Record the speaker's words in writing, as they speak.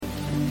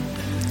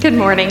Good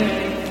morning.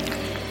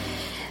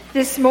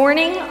 This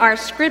morning, our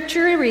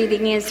scripture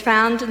reading is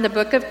found in the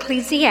book of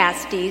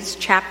Ecclesiastes,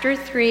 chapter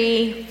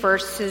 3,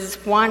 verses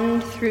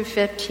 1 through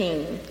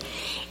 15.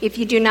 If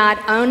you do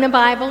not own a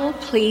Bible,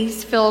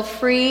 please feel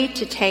free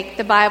to take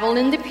the Bible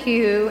in the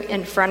pew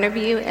in front of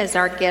you as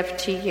our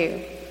gift to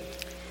you.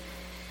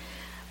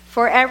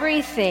 For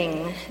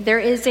everything there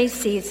is a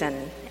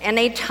season and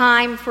a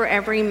time for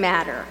every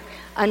matter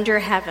under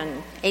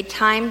heaven, a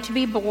time to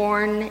be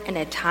born and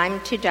a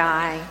time to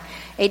die,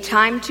 a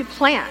time to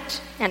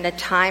plant and a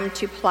time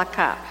to pluck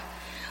up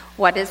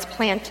what is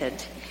planted,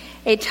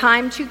 a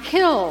time to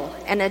kill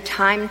and a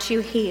time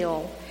to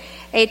heal,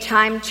 a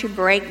time to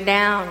break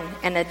down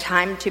and a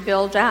time to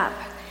build up,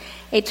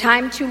 a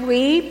time to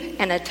weep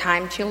and a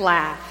time to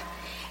laugh,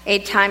 a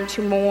time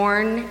to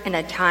mourn and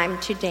a time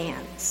to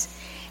dance,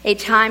 a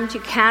time to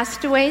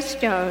cast away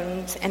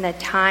stones and a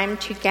time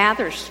to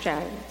gather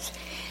stones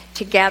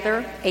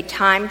together, a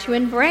time to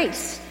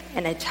embrace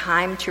and a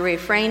time to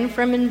refrain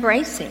from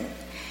embracing,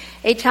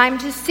 a time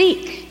to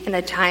seek and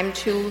a time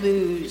to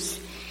lose,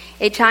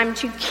 a time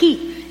to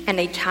keep and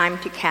a time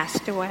to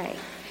cast away,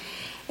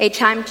 a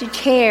time to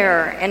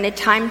tear and a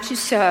time to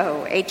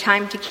sow, a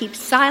time to keep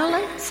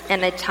silence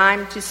and a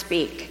time to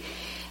speak,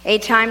 a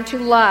time to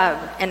love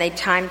and a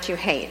time to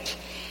hate,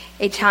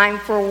 a time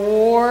for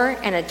war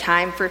and a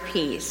time for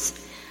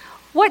peace.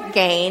 What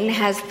gain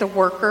has the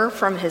worker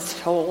from his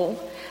soul?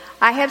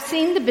 I have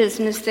seen the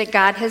business that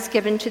God has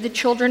given to the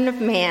children of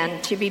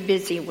man to be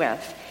busy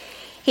with.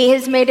 He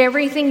has made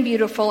everything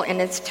beautiful in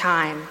its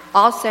time.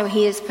 Also,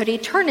 he has put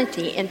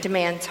eternity into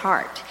man's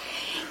heart,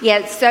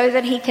 yet so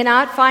that he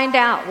cannot find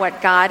out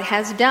what God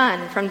has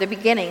done from the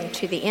beginning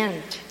to the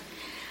end.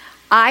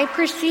 I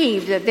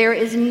perceive that there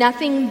is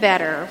nothing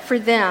better for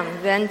them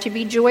than to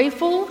be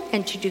joyful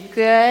and to do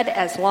good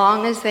as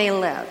long as they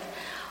live.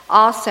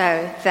 Also,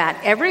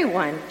 that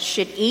everyone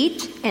should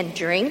eat and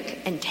drink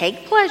and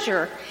take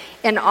pleasure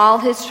in all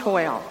his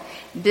toil.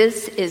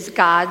 This is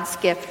God's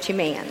gift to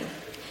man.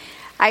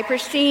 I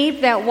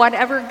perceive that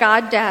whatever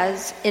God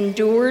does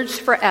endures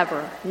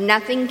forever.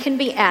 Nothing can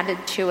be added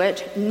to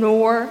it,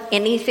 nor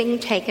anything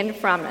taken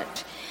from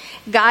it.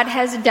 God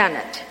has done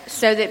it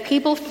so that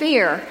people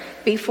fear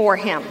before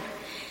him.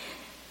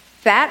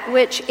 That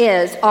which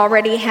is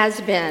already has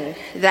been.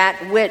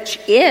 That which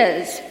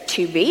is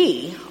to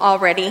be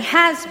already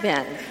has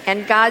been.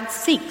 And God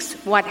seeks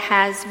what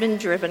has been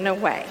driven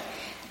away.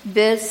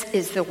 This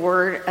is the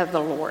word of the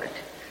Lord.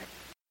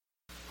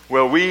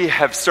 Well, we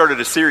have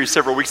started a series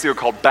several weeks ago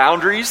called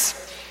Boundaries,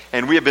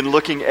 and we have been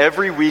looking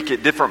every week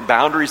at different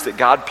boundaries that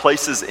God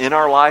places in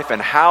our life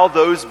and how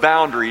those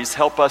boundaries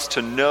help us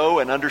to know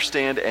and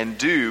understand and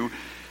do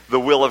the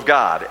will of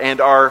God.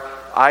 And our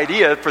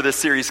idea for this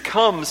series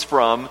comes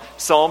from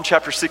Psalm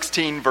chapter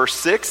 16, verse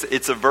 6.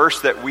 It's a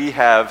verse that we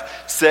have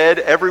said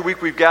every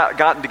week we've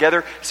gotten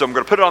together. So I'm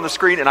going to put it on the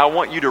screen, and I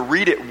want you to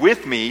read it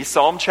with me.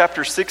 Psalm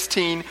chapter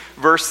 16,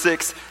 verse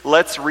 6.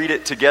 Let's read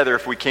it together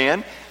if we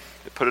can.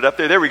 Put it up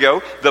there. There we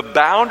go. The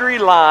boundary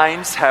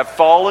lines have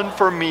fallen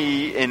for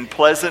me in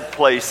pleasant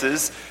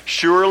places.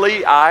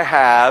 Surely I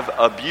have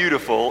a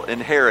beautiful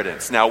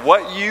inheritance. Now,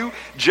 what you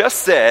just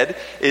said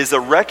is a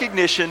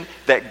recognition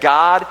that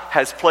God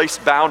has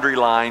placed boundary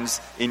lines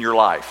in your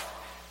life.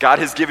 God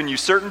has given you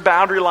certain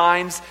boundary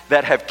lines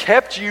that have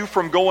kept you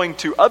from going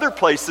to other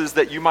places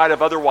that you might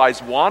have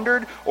otherwise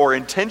wandered or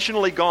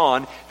intentionally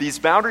gone. These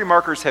boundary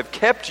markers have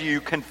kept you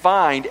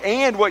confined.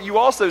 And what you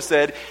also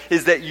said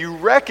is that you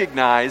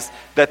recognize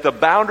that the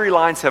boundary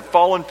lines have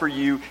fallen for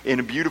you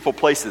in beautiful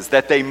places,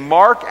 that they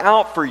mark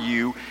out for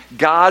you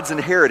God's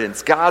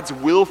inheritance, God's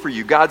will for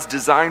you, God's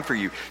design for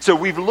you. So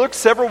we've looked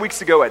several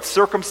weeks ago at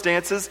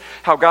circumstances,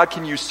 how God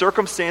can use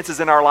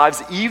circumstances in our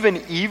lives,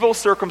 even evil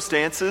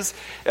circumstances,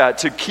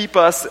 to keep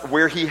us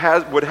where he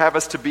would have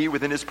us to be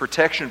within his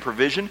protection and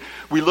provision.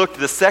 We looked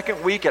the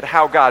second week at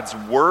how God's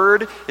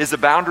word is a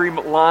boundary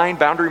line,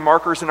 boundary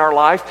markers in our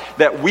life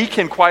that we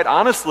can quite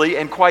honestly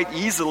and quite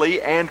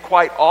easily and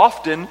quite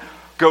often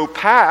go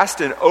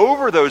past and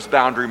over those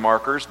boundary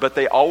markers, but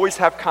they always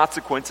have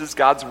consequences.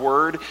 God's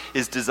word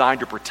is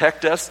designed to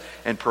protect us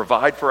and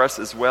provide for us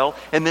as well.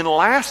 And then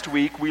last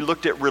week we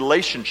looked at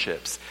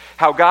relationships,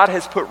 how God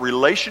has put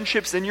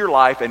relationships in your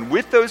life, and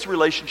with those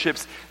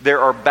relationships there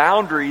are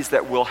boundaries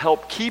that will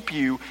help keep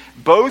you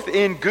both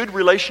in good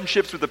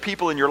relationships with the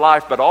people in your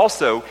life, but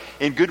also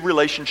in good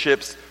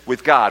relationships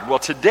with God. Well,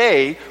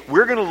 today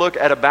we're going to look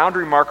at a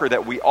boundary marker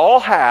that we all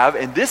have,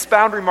 and this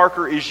boundary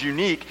marker is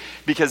unique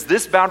because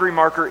this boundary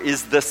marker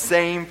is the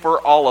same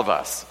for all of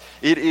us.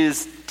 It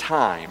is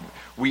time.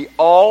 We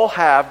all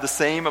have the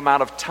same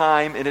amount of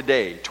time in a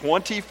day,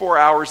 24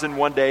 hours in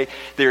one day.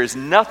 There is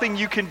nothing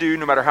you can do,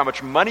 no matter how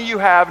much money you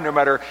have, no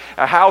matter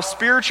how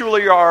spiritual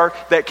you are,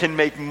 that can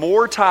make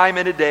more time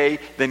in a day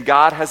than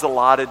God has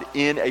allotted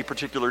in a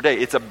particular day.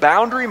 It's a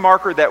boundary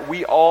marker that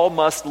we all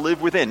must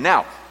live within.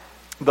 Now,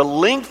 the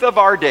length of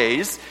our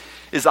days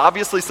is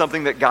obviously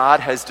something that God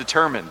has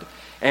determined,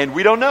 and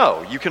we don't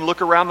know. You can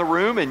look around the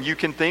room and you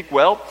can think,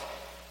 well,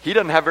 he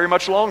doesn't have very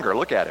much longer.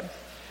 Look at him.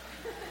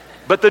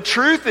 But the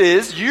truth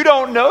is, you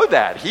don't know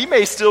that. He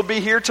may still be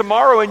here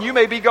tomorrow and you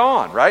may be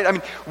gone, right? I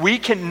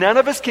mean, none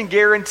of us can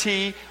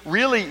guarantee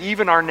really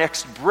even our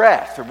next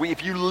breath.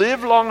 If you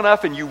live long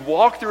enough and you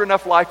walk through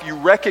enough life, you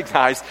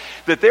recognize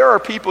that there are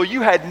people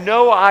you had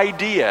no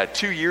idea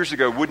 2 years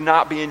ago would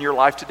not be in your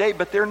life today,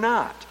 but they're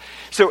not.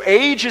 So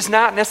age is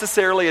not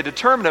necessarily a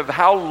determinant of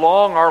how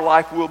long our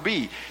life will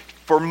be.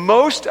 For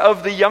most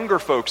of the younger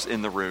folks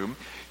in the room,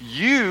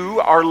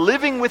 you are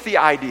living with the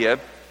idea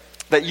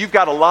that you've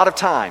got a lot of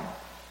time.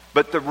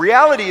 But the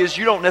reality is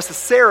you don't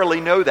necessarily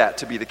know that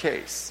to be the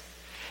case.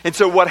 And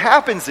so what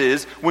happens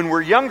is, when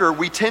we're younger,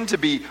 we tend to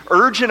be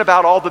urgent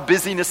about all the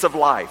busyness of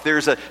life.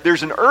 There's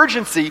an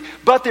urgency,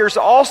 but there's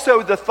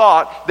also the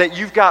thought that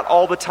you've got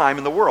all the time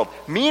in the world.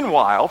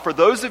 Meanwhile, for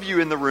those of you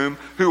in the room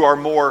who are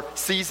more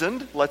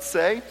seasoned, let's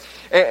say,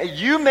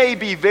 you may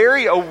be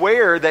very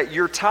aware that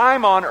your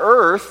time on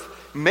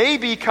earth may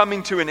be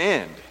coming to an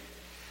end.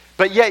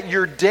 But yet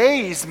your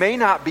days may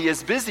not be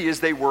as busy as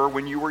they were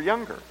when you were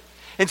younger.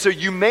 And so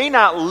you may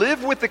not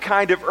live with the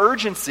kind of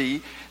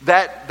urgency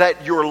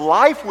that your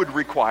life would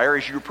require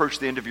as you approach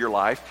the end of your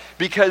life,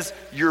 because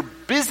your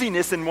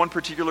busyness in one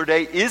particular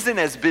day isn't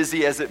as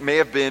busy as it may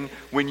have been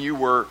when you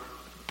were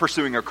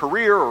pursuing a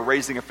career or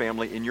raising a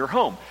family in your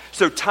home.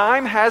 So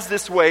time has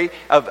this way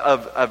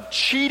of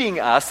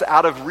cheating us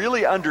out of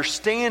really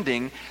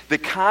understanding the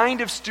kind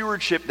of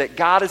stewardship that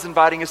God is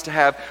inviting us to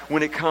have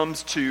when it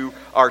comes to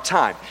our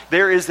time.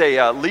 There is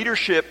a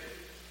leadership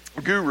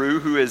guru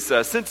who has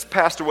since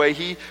passed away.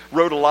 He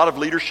wrote a lot of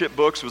leadership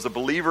books, was a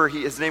believer.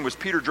 His name was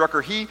Peter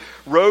Drucker. He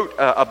wrote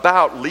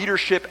about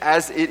leadership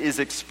as it is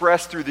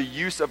expressed through the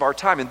use of our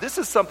time. And this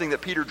is something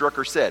that Peter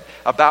Drucker said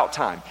about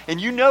time.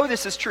 And you know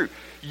this is true.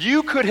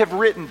 You could have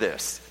written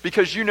this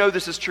because you know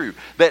this is true.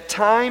 That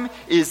time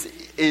is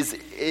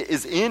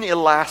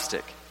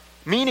inelastic,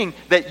 meaning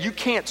that you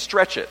can't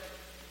stretch it.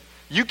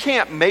 You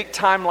can't make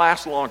time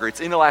last longer.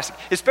 It's inelastic.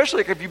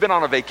 Especially if you've been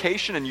on a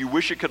vacation and you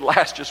wish it could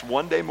last just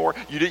one day more.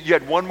 You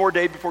had one more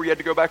day before you had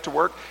to go back to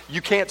work.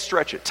 You can't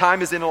stretch it.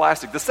 Time is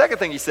inelastic. The second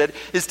thing he said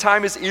is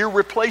time is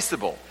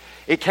irreplaceable.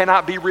 It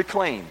cannot be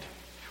reclaimed.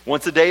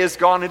 Once a day is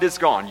gone, it is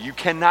gone. You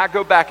cannot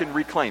go back and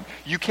reclaim.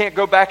 You can't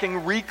go back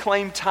and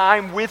reclaim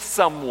time with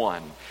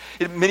someone.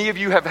 Many of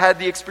you have had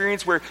the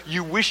experience where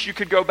you wish you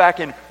could go back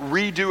and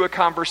redo a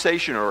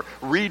conversation or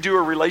redo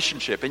a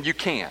relationship, and you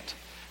can't,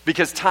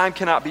 because time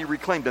cannot be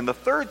reclaimed. And the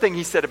third thing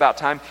he said about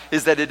time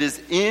is that it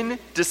is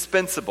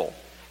indispensable,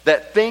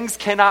 that things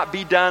cannot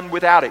be done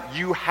without it.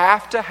 You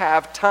have to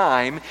have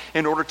time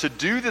in order to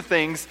do the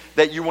things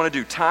that you want to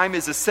do. Time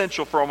is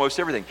essential for almost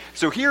everything.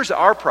 So here's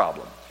our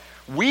problem.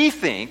 We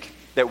think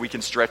that we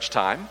can stretch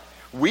time.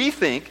 We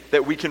think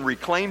that we can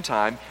reclaim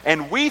time.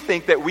 And we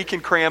think that we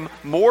can cram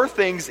more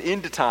things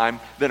into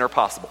time than are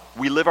possible.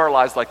 We live our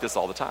lives like this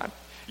all the time.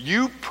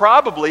 You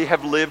probably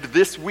have lived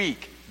this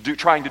week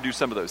trying to do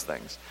some of those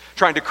things.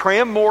 Trying to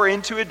cram more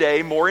into a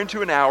day, more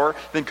into an hour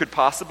than could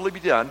possibly be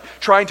done.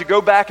 Trying to go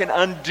back and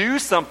undo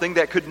something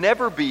that could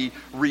never be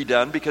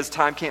redone because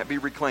time can't be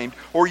reclaimed.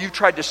 Or you've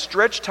tried to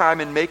stretch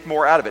time and make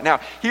more out of it. Now,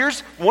 here's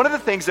one of the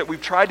things that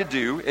we've tried to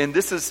do, and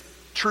this is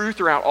true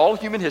throughout all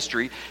human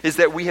history, is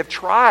that we have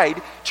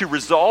tried to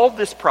resolve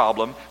this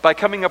problem by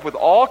coming up with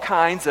all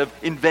kinds of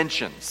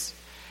inventions.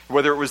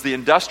 Whether it was the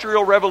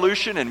Industrial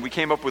Revolution and we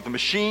came up with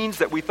machines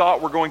that we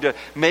thought were going to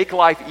make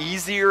life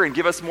easier and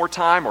give us more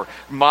time, or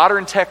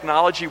modern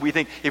technology, we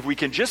think if we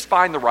can just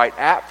find the right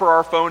app for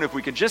our phone, if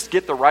we can just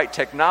get the right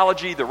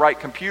technology, the right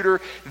computer,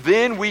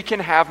 then we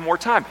can have more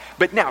time.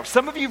 But now,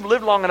 some of you have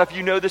lived long enough,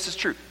 you know this is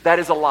true. That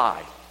is a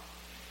lie.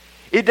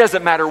 It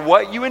doesn't matter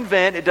what you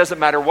invent. It doesn't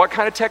matter what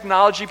kind of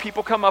technology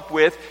people come up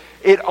with.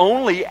 It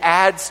only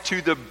adds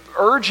to the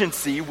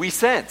urgency we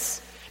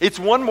sense. It's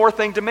one more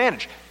thing to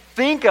manage.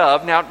 Think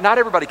of, now not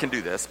everybody can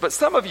do this, but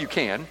some of you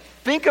can.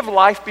 Think of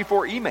life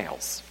before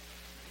emails.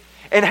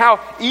 And how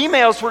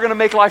emails were going to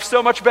make life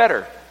so much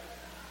better.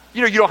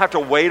 You know, you don't have to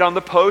wait on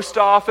the post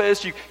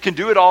office. You can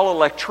do it all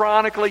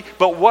electronically.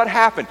 But what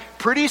happened?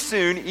 Pretty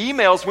soon,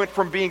 emails went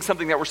from being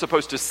something that were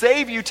supposed to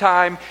save you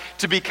time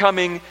to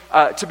becoming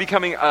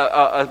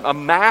a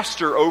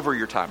master over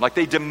your time. Like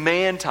they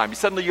demand time.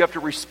 Suddenly you have to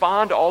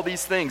respond to all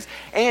these things.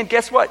 And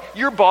guess what?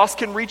 Your boss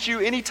can reach you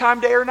anytime,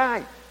 day or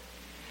night.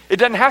 It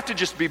doesn't have to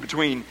just be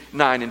between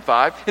 9 and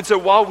 5. And so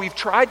while we've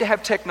tried to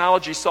have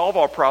technology solve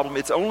our problem,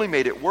 it's only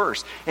made it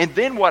worse. And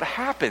then what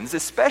happens,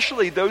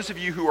 especially those of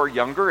you who are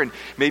younger and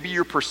maybe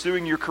you're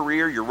pursuing your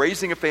career, you're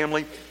raising a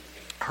family,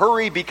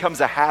 hurry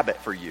becomes a habit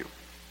for you.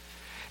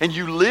 And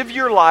you live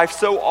your life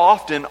so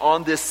often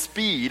on this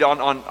speed,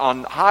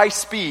 on high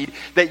speed,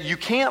 that you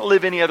can't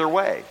live any other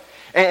way.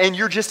 And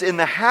you're just in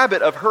the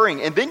habit of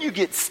hurrying. And then you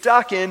get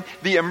stuck in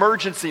the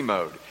emergency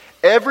mode.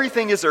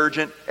 Everything is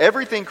urgent.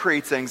 Everything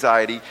creates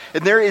anxiety.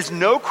 And there is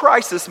no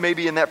crisis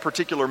maybe in that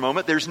particular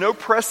moment. There's no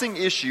pressing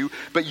issue,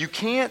 but you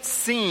can't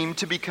seem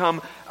to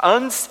become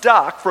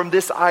unstuck from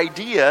this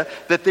idea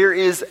that there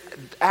is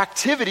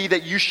activity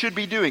that you should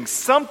be doing,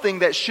 something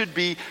that should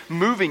be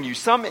moving you,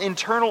 some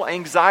internal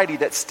anxiety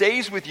that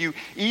stays with you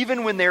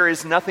even when there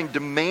is nothing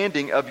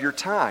demanding of your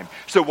time.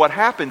 So what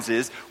happens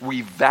is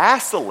we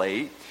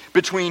vacillate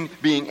between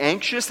being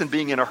anxious and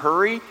being in a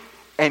hurry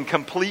and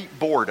complete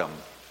boredom.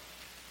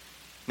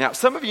 Now,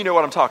 some of you know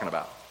what I'm talking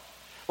about.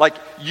 Like,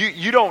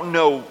 you don't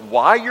know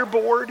why you're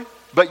bored,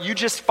 but you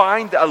just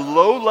find a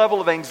low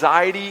level of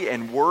anxiety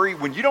and worry.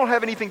 When you don't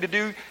have anything to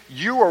do,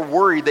 you are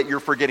worried that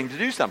you're forgetting to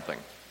do something.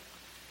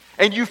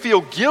 And you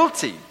feel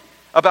guilty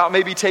about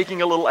maybe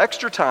taking a little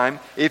extra time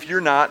if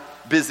you're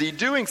not busy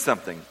doing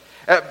something.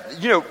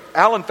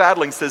 Alan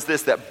Fadling says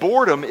this, that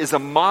boredom is a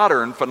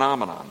modern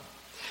phenomenon.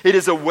 It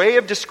is a way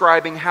of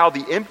describing how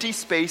the empty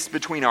space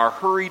between our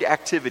hurried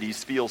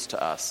activities feels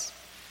to us.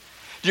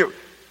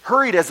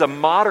 Hurried as a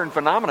modern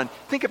phenomenon.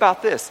 Think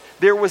about this.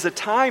 There was a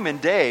time and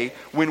day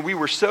when we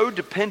were so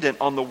dependent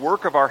on the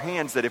work of our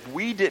hands that if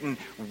we didn't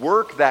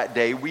work that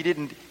day, we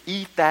didn't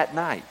eat that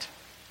night.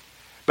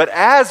 But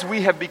as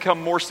we have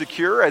become more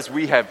secure, as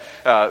we have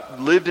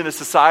lived in a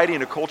society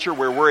and a culture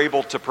where we're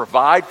able to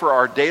provide for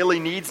our daily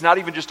needs, not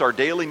even just our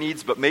daily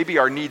needs, but maybe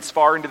our needs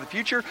far into the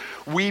future,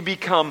 we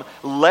become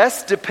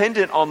less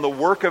dependent on the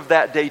work of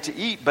that day to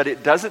eat, but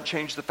it doesn't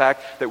change the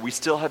fact that we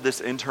still have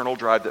this internal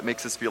drive that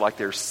makes us feel like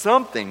there's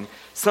something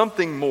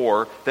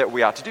more that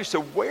we ought to do.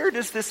 So where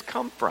does this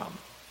come from?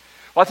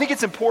 Well, I think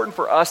it's important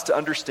for us to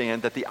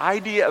understand that the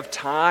idea of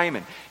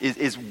time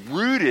is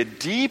rooted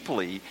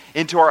deeply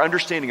into our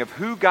understanding of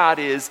who God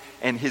is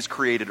and His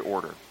created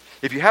order.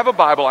 If you have a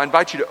Bible, I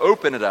invite you to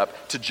open it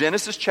up to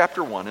Genesis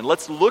chapter 1, and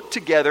let's look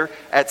together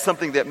at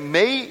something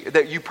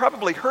that you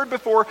probably heard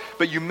before,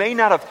 but you may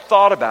not have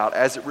thought about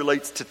as it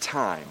relates to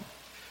time.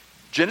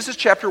 Genesis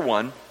chapter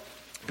 1,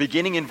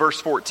 beginning in verse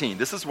 14.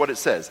 This is what it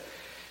says.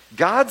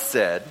 God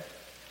said,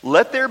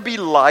 "Let there be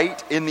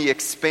light in the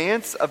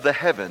expanse of the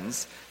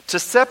heavens to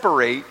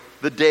separate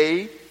the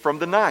day from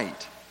the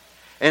night.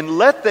 And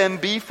let them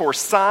be for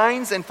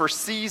signs and for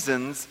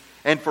seasons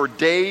and for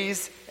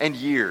days and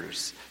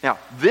years." Now,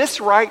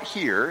 this right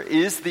here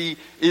is the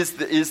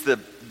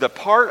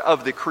part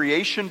of the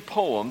creation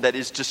poem that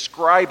is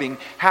describing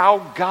how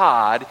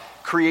God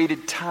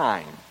created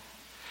time.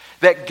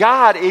 That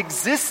God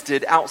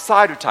existed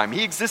outside of time.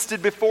 He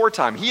existed before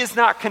time. He is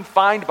not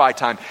confined by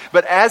time.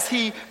 But as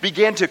He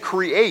began to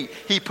create,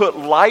 He put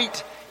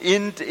light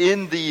in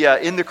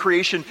the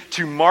creation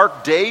to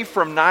mark day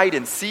from night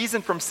and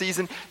season from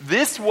season.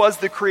 This was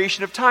the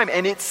creation of time.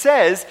 And it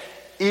says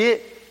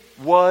it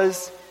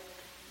was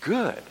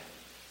good.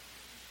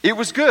 It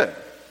was good.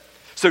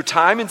 So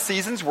time and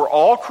seasons were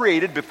all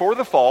created before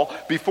the fall,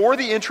 before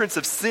the entrance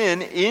of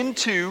sin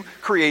into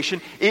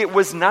creation. It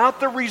was not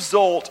the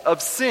result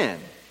of sin.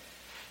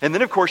 And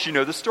then, of course, you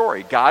know the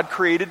story. God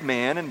created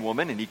man and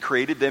woman, and He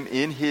created them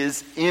in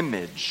His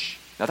image.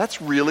 Now,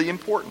 that's really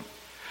important.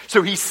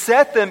 So He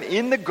set them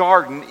in the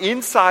garden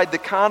inside the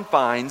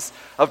confines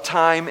of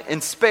time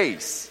and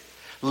space.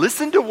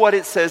 Listen to what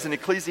it says in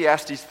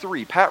Ecclesiastes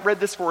 3. Pat read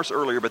this for us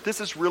earlier, but this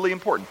is really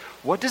important.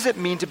 What does it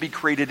mean to be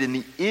created in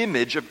the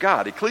image of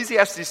God?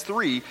 Ecclesiastes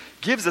 3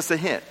 gives us a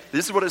hint.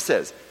 This is what it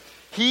says.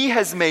 He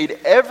has made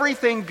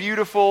everything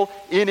beautiful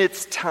in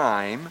its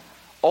time.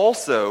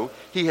 Also,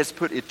 He has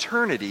put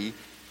eternity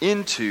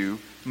into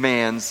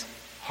man's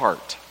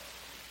heart.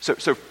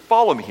 So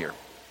follow me here.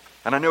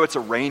 And I know it's a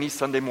rainy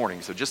Sunday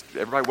morning, so just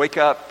everybody wake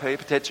up, pay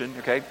attention,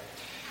 okay?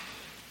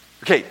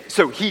 Okay,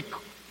 so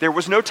there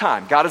was no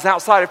time. God is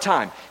outside of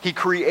time. He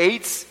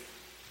creates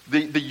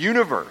the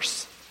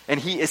universe,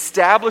 and He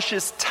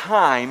establishes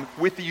time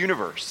with the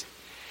universe.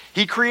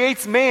 He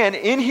creates man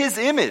in His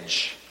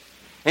image,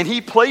 and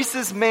He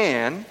places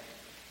man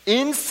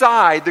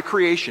inside the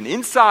creation,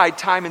 inside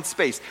time and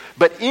space.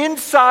 But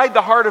inside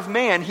the heart of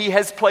man, He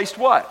has placed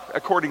what?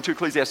 According to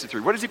Ecclesiastes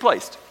 3. What has He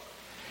placed?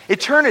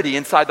 Eternity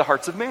inside the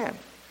hearts of man.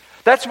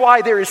 That's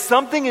why there is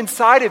something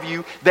inside of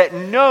you that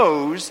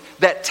knows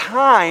that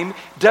time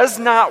does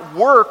not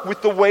work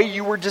with the way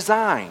you were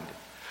designed.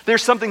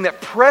 There's something that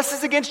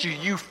presses against you.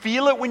 You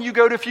feel it when you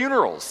go to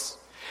funerals.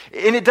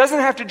 And it doesn't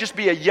have to just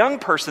be a young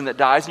person that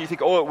dies and you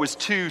think, oh, it was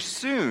too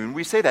soon.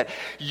 We say that.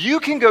 You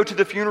can go to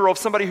the funeral of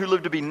somebody who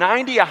lived to be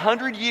 90,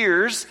 100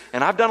 years,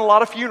 and I've done a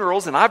lot of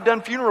funerals, and I've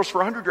done funerals for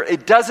 100 years.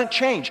 It doesn't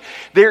change.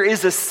 There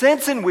is a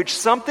sense in which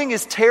something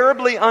is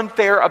terribly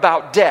unfair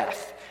about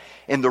death.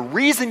 And the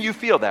reason you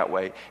feel that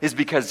way is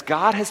because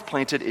God has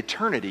planted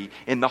eternity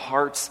in the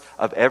hearts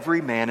of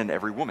every man and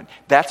every woman.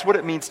 That's what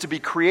it means to be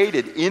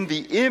created in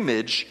the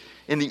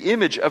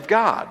image of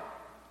God.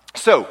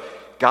 So,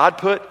 God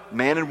put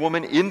man and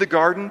woman in the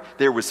garden.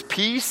 There was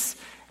peace.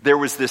 There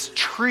was this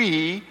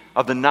tree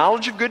of the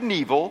knowledge of good and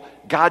evil.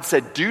 God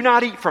said, do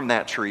not eat from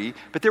that tree.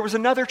 But there was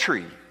another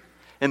tree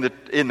in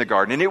the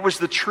garden, and it was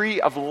the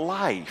tree of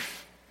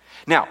life.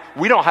 Now,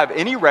 we don't have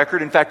any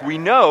record. In fact, we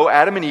know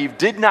Adam and Eve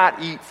did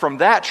not eat from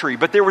that tree,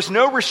 but there was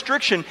no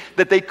restriction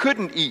that they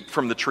couldn't eat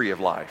from the tree of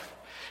life.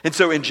 And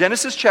so in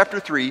Genesis chapter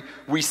 3,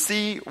 we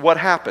see what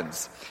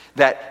happens.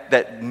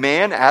 That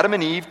man, Adam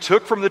and Eve,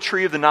 took from the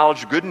tree of the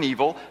knowledge of good and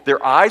evil.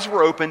 Their eyes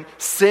were open.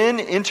 Sin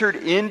entered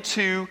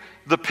into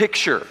the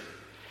picture.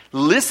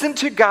 Listen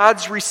to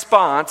God's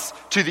response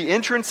to the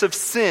entrance of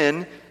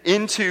sin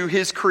into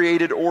his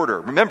created order.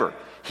 Remember,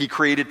 he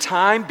created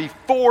time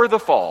before the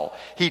fall.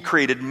 He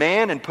created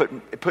man and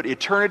put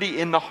eternity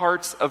in the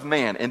hearts of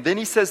man. And then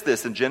he says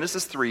this in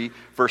Genesis 3,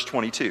 verse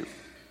 22.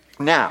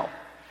 Now,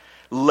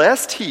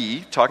 lest he,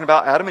 talking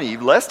about Adam and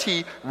Eve, lest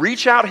he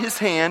reach out his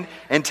hand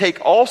and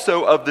take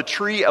also of the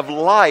tree of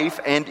life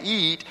and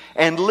eat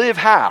and live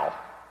how?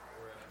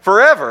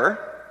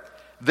 Forever.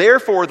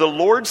 Therefore the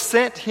Lord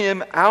sent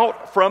him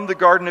out from the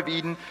Garden of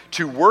Eden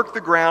to work the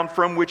ground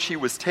from which he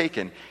was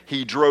taken.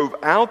 He drove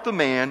out the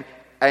man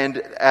and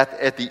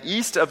at the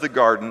east of the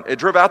garden. It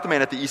drove out the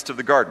man at the east of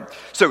the garden.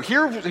 So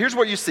here's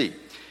what you see.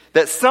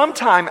 That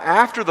sometime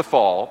after the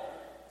fall,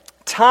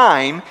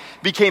 time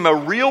became a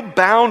real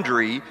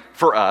boundary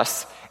for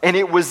us, and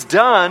it was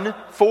done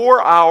for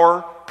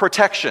our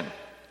protection.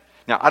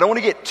 Now, I don't want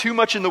to get too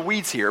much in the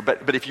weeds here,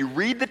 but if you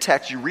read the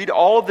text, you read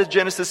all of the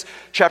Genesis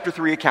chapter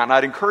 3 account, and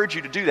I'd encourage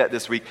you to do that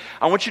this week.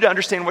 I want you to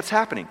understand what's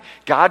happening.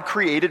 God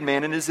created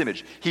man in his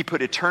image. He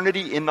put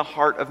eternity in the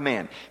heart of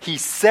man. He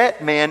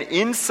set man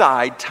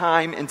inside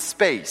time and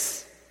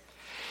space.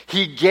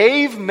 He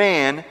gave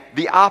man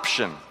the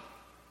option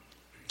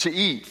to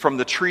eat from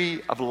the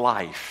tree of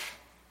life.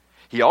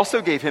 He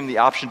also gave him the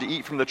option to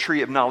eat from the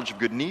tree of knowledge of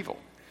good and evil.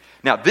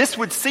 Now, this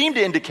would seem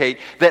to indicate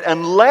that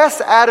unless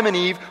Adam and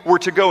Eve were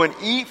to go and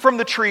eat from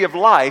the tree of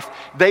life,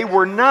 they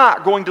were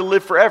not going to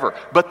live forever.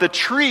 But the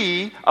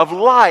tree of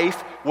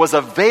life was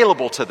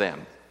available to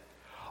them.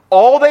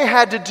 All they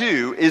had to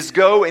do is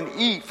go and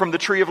eat from the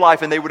tree of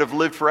life, and they would have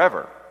lived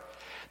forever.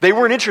 They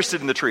weren't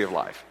interested in the tree of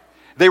life.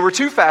 They were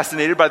too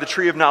fascinated by the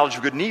tree of knowledge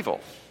of good and evil.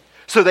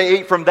 So they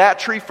ate from that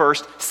tree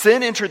first.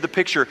 Sin entered the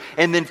picture.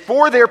 And then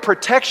for their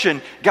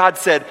protection, God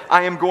said,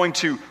 I am going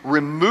to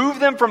remove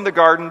them from the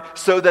garden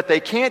so that they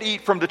can't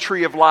eat from the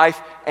tree of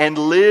life and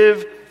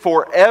live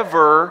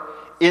forever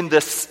in the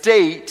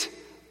state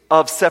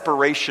of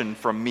separation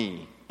from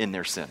me in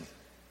their sin.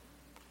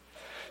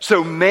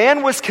 So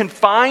man was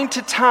confined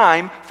to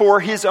time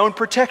for his own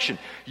protection.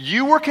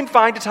 You were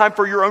confined to time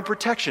for your own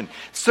protection.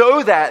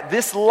 So that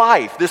this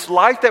life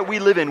that we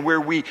live in,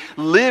 where we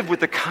live with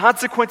the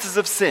consequences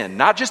of sin,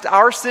 not just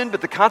our sin,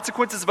 but the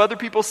consequences of other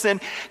people's sin,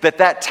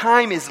 that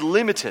time is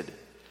limited.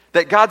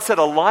 That God set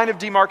a line of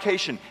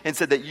demarcation and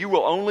said that you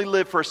will only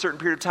live for a certain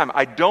period of time.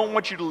 I don't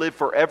want you to live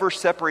forever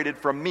separated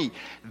from me.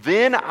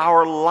 Then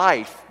our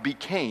life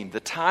became, the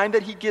time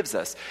that he gives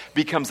us,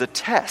 becomes a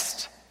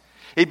test.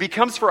 It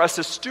becomes for us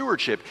a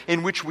stewardship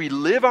in which we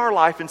live our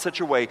life in such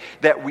a way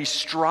that we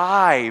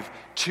strive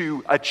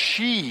to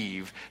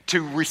achieve,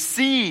 to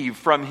receive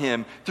from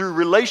him through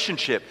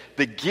relationship,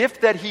 the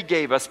gift that he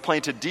gave us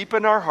planted deep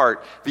in our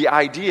heart, the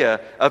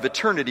idea of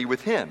eternity with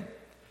him.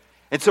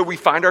 And so we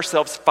find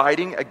ourselves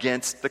fighting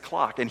against the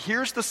clock. And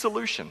here's the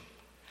solution.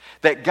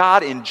 That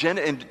God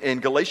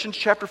in Galatians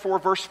chapter 4,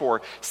 verse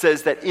 4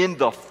 says that in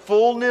the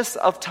fullness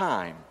of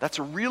time, that's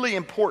a really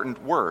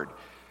important word.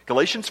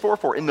 Galatians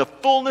 4:4, in the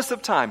fullness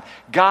of time,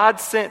 God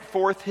sent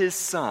forth his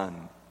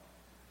son,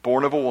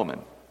 born of a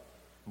woman,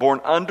 born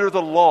under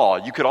the law.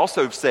 You could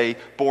also say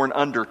born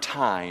under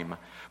time,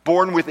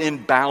 born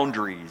within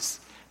boundaries,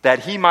 that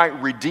he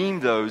might redeem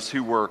those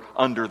who were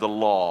under the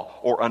law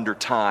or under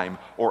time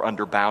or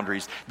under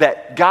boundaries.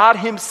 That God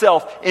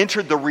himself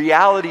entered the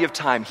reality of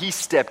time. He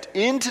stepped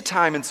into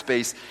time and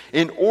space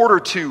in order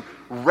to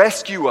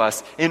rescue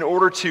us, in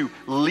order to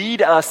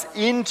lead us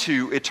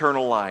into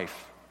eternal life.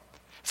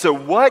 So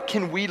what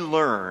can we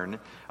learn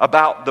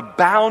about the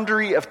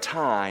boundary of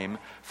time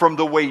from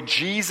the way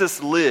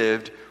Jesus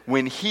lived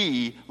when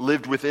he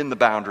lived within the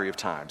boundary of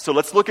time? So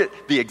let's look at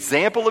the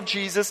example of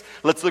Jesus,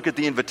 let's look at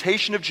the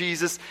invitation of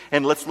Jesus,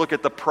 and let's look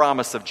at the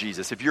promise of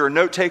Jesus. If you're a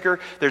note taker,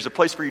 there's a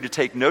place for you to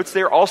take notes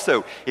there.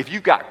 Also, if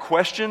you've got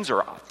questions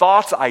or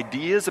thoughts,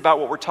 ideas about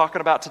what we're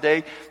talking about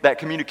today, that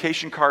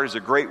communication card is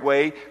a great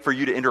way for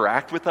you to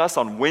interact with us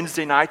on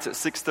Wednesday nights at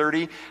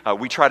 6:30.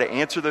 We try to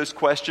answer those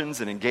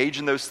questions and engage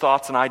in those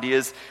thoughts and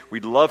ideas.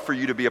 We'd love for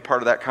you to be a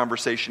part of that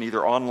conversation,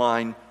 either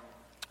online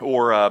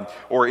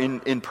or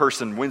in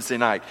person Wednesday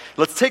night.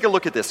 Let's take a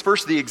look at this.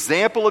 First, the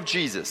example of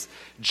Jesus.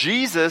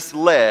 Jesus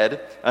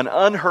led an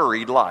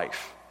unhurried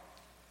life.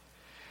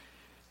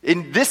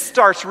 And this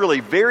starts really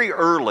very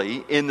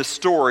early in the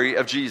story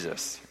of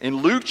Jesus.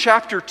 In Luke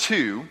chapter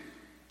 2,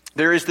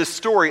 there is this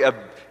story of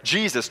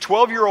Jesus,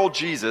 12-year-old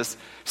Jesus,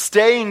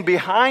 staying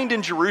behind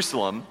in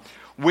Jerusalem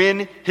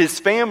when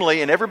his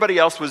family and everybody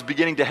else was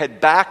beginning to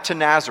head back to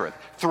Nazareth.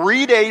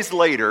 3 days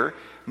later,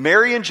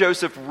 Mary and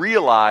Joseph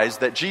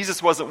realized that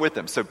Jesus wasn't with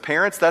them. So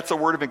parents, that's a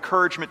word of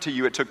encouragement to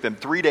you. It took them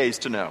 3 days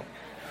to know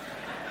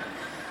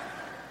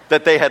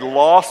that they had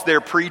lost their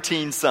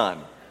preteen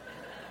son.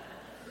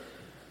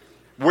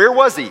 Where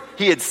was he?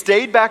 He had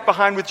stayed back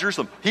behind with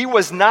Jerusalem. He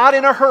was not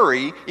in a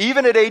hurry,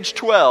 even at age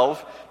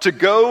 12, to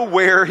go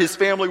where his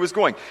family was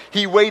going.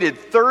 He waited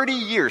 30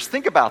 years.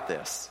 Think about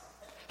this.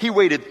 He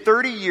waited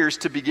 30 years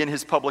to begin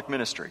his public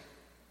ministry.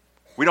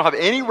 We don't have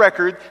any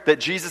record that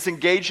Jesus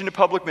engaged in a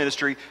public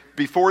ministry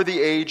before the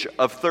age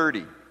of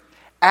 30.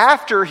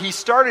 After he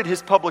started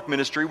his public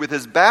ministry with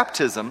his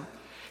baptism,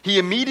 he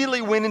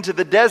immediately went into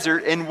the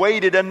desert and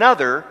waited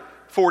another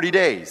 40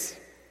 days.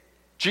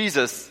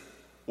 Jesus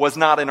was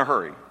not in a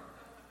hurry.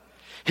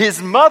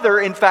 His mother,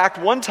 in fact,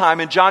 one time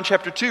in John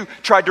chapter 2,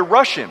 tried to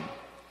rush him.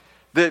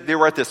 They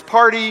were at this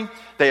party.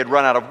 They had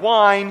run out of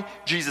wine.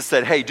 Jesus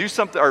said, hey, do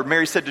something. Or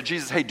Mary said to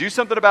Jesus, hey, do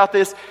something about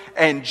this.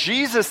 And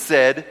Jesus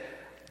said,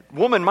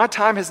 woman, my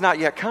time has not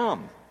yet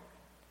come.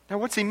 Now,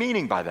 what's he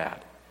meaning by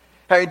that?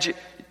 Hey,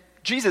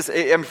 Jesus,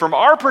 from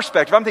our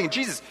perspective, I'm thinking,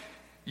 Jesus,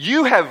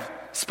 you have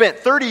spent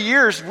 30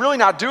 years really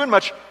not doing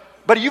much,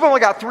 but you've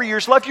only got 3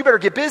 years left. You better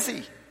get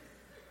busy.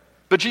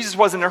 But Jesus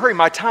wasn't in a hurry.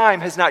 My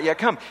time has not yet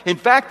come. In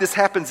fact, this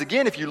happens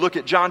again if you look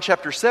at John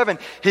chapter 7.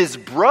 His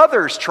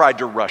brothers tried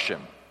to rush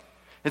him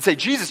and say,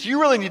 Jesus,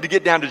 you really need to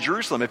get down to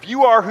Jerusalem. If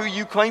you are who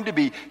you claim to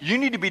be, you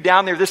need to be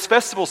down there. This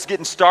festival's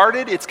getting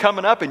started. It's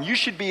coming up, and you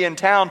should be in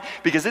town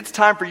because it's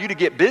time for you to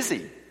get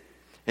busy.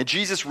 And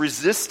Jesus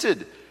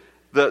resisted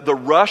the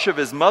rush of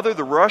his mother,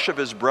 the rush of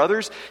his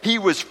brothers. He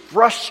was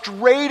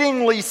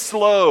frustratingly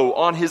slow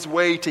on his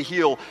way to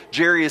heal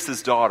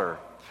Jairus' daughter.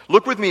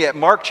 Look with me at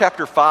Mark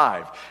chapter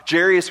 5.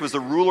 Jairus was the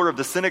ruler of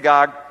the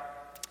synagogue.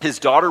 His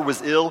daughter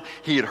was ill.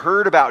 He had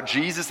heard about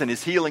Jesus and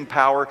his healing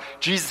power.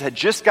 Jesus had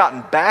just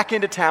gotten back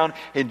into town,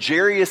 and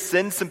Jairus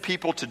sends some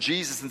people to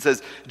Jesus and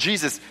says,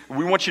 Jesus,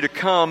 we want you to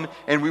come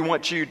and we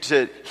want you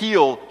to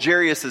heal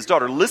Jairus'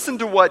 daughter. Listen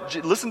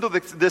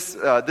to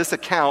this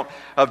account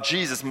of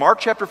Jesus. Mark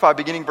chapter 5,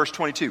 beginning verse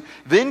 22.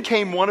 Then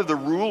came one of the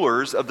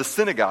rulers of the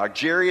synagogue,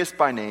 Jairus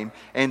by name,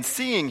 and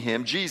seeing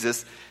him,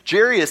 Jesus,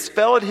 Jairus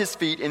fell at his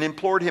feet and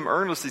implored him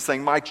earnestly,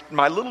 saying,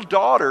 my little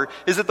daughter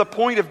is at the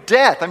point of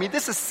death. I mean,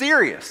 this is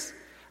serious.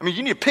 I mean,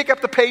 you need to pick up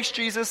the pace,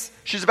 Jesus.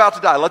 She's about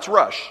to die. Let's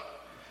rush.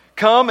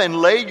 Come and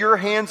lay your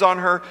hands on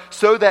her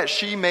so that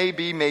she may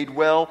be made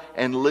well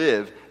and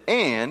live.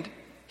 And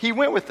he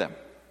went with them.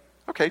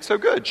 Okay, so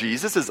good.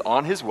 Jesus is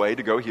on his way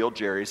to go heal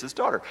Jairus'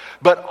 daughter.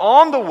 But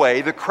on the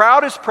way, the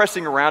crowd is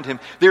pressing around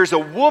him. There's a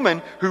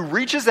woman who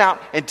reaches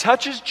out and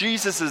touches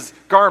Jesus'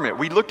 garment.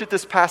 We looked at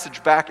this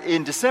passage back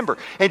in December,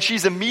 and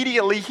she's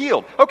immediately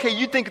healed. Okay,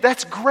 you'd think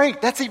that's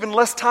great. That's even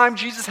less time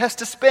Jesus has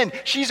to spend.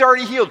 She's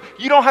already healed.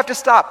 You don't have to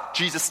stop.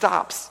 Jesus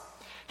stops.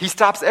 He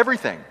stops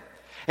everything.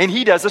 And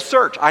he does a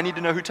search. I need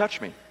to know who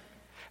touched me.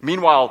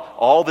 Meanwhile,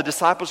 all the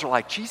disciples are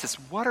like, Jesus,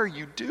 what are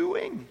you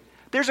doing?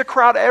 There's a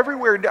crowd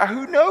everywhere.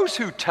 Who knows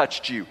who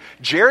touched you?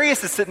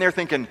 Jairus is sitting there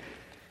thinking,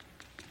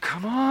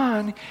 come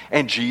on.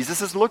 And Jesus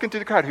is looking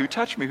through the crowd. Who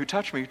touched me? Who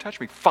touched me? Who touched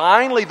me?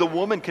 Finally, the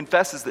woman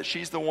confesses that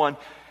she's the one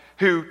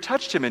who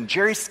touched him. And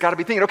Jairus has got to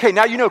be thinking, okay,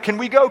 now you know, can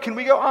we go? Can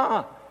we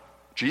go?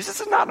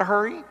 Jesus is not in a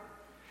hurry.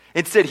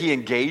 Instead, he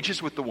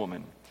engages with the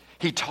woman.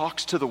 He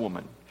talks to the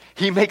woman.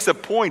 He makes a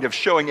point of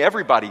showing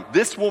everybody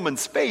this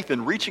woman's faith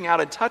in reaching out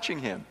and touching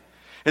him.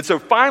 And so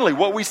finally,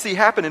 what we see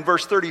happen in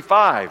verse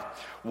 35,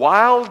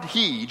 while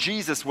he,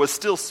 Jesus, was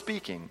still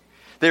speaking,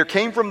 there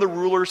came from the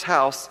ruler's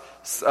house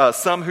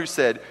some who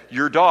said,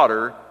 your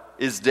daughter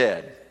is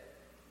dead.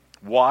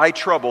 Why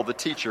trouble the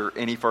teacher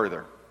any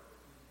further?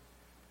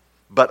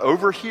 But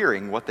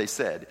overhearing what they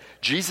said,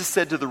 Jesus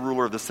said to the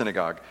ruler of the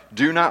synagogue,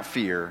 do not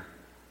fear,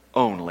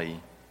 only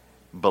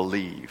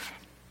believe.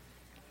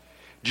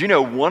 Do you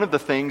know one of the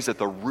things at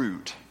the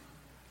root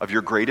of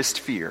your greatest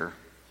fear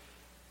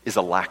is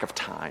a lack of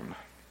time?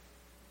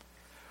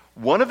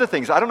 One of the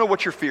things, I don't know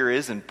what your fear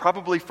is, and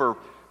probably for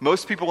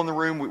most people in the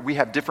room, we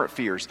have different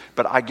fears.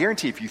 But I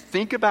guarantee if you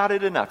think about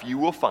it enough, you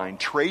will find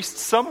traced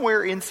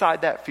somewhere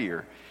inside that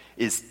fear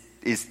is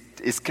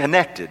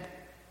connected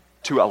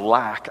to a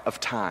lack of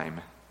time.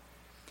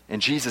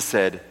 And Jesus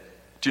said,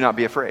 do not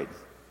be afraid.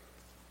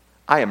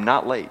 I am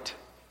not late.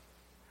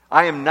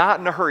 I am not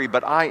in a hurry,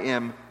 but I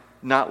am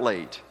not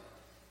late.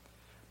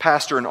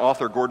 Pastor and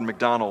author Gordon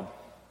MacDonald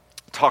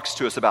talks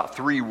to us about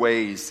 3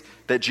 ways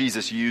that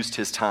Jesus used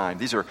his time.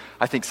 These are,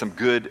 I think, some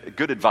good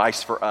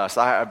advice for us.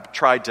 I've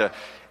tried to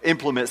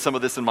implement some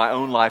of this in my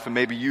own life, and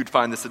maybe you'd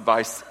find this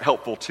advice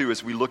helpful too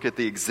as we look at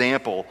the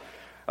example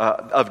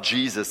of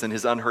Jesus and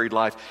his unhurried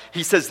life.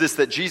 He says this,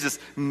 that Jesus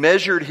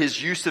measured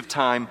his use of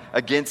time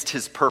against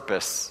his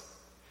purpose.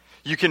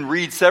 You can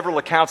read several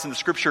accounts in the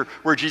scripture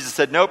where Jesus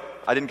said, nope,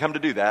 I didn't come to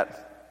do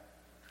that.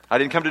 I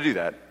didn't come to do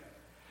that.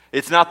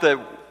 It's not the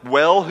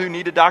well who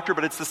need a doctor,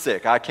 but it's the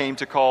sick. I came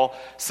to call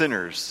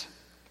sinners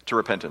to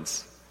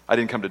repentance. I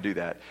didn't come to do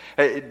that.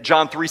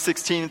 John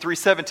 3:16 and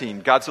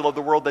 3:17, God so loved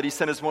the world that he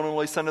sent his one and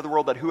only Son to the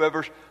world, that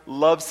whoever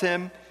loves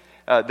him,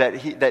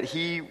 that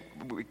he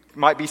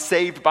might be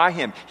saved by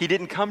him. He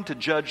didn't come to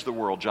judge the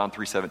world, John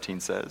 3:17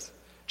 says.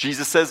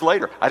 Jesus says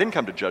later, I didn't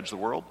come to judge the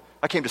world.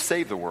 I came to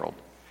save the world.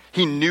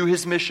 He knew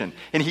his mission,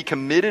 and he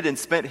committed and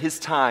spent his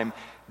time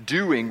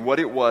doing what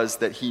it was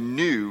that he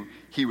knew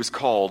he was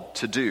called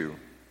to do.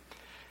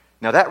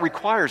 Now that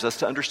requires us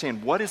to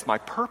understand, what is my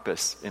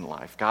purpose in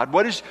life? God,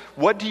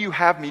 what do you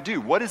have me do?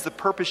 What is the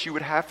purpose you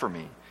would have for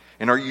me?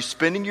 And are you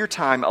spending your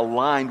time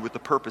aligned with the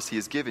purpose he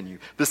has given you?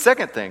 The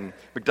second thing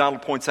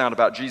MacDonald points out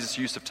about Jesus'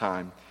 use of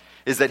time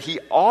is that he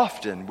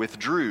often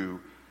withdrew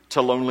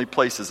to lonely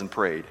places and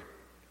prayed.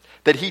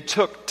 That he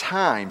took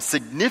time,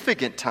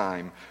 significant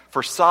time,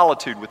 for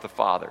solitude with the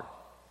Father.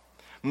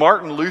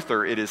 Martin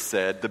Luther, it is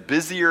said, the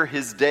busier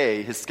his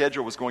day, his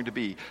schedule was going to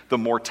be, the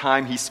more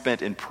time he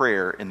spent in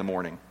prayer in the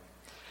morning.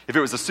 If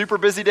it was a super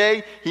busy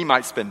day, he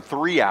might spend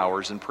 3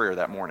 hours in prayer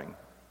that morning.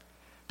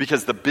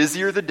 Because the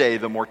busier the day,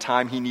 the more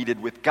time he needed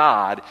with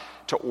God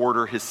to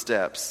order his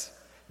steps.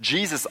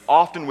 Jesus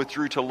often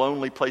withdrew to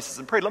lonely places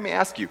and prayed. Let me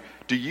ask you,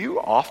 do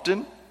you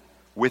often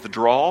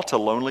withdraw to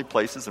lonely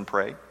places and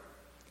pray?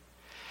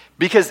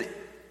 Because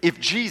if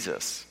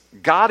Jesus,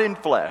 God in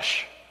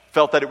flesh,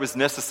 felt that it was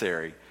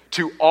necessary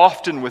to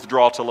often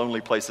withdraw to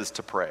lonely places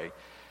to pray,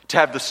 to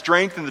have the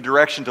strength and the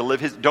direction to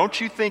live his,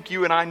 don't you think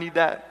you and I need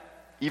that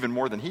even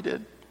more than he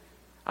did?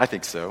 I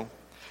think so.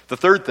 The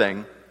third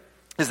thing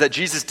is that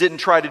Jesus didn't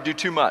try to do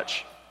too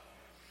much.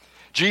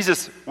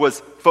 Jesus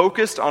was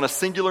focused on a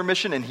singular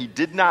mission, and he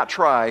did not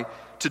try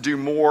to do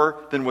more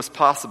than was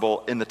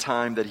possible in the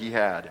time that he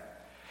had.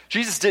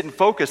 Jesus didn't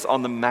focus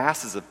on the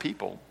masses of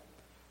people.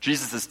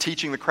 Jesus is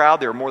teaching the crowd.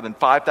 There are more than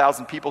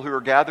 5,000 people who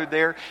are gathered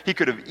there. He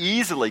could have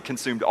easily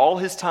consumed all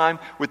his time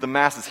with the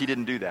masses. He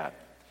didn't do that.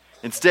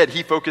 Instead,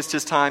 he focused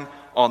his time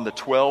on the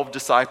 12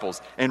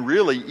 disciples. And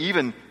really,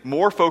 even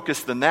more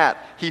focused than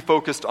that, he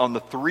focused on the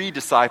 3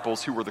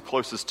 disciples who were the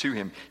closest to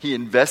him. He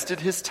invested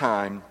his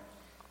time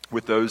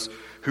with those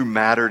who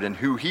mattered and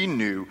who he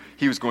knew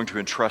he was going to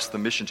entrust the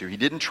mission to. He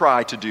didn't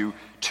try to do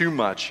too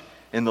much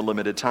in the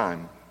limited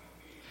time.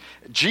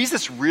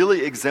 Jesus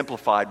really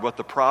exemplified what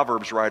the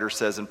Proverbs writer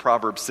says in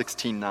Proverbs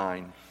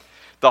 16:9.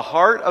 The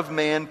heart of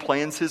man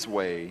plans his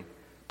way,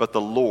 but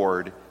the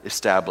Lord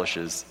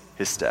establishes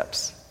his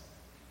steps.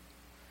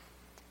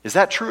 Is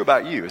that true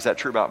about you? Is that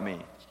true about me?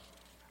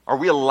 Are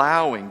we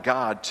allowing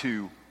God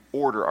to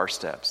order our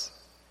steps?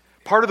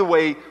 Part of the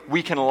way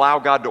we can allow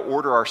God to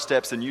order our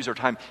steps and use our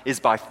time is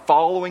by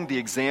following the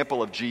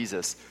example of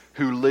Jesus,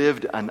 who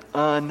lived an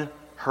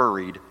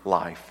unhurried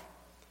life.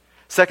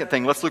 Second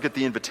thing, let's look at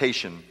the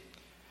invitation.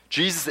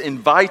 Jesus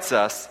invites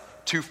us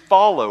to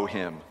follow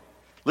him.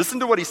 Listen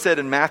to what he said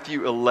in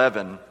Matthew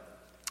 11.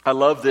 I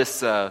love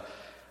this. I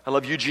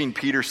love Eugene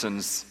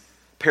Peterson's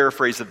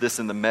paraphrase of this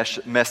in the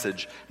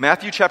Message.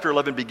 Matthew chapter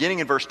 11, beginning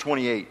in verse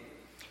 28.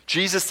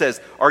 Jesus says,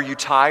 "Are you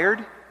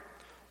tired,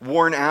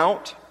 worn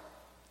out,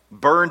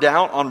 burned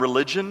out on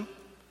religion?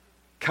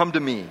 Come to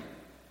me.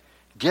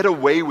 Get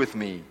away with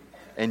me,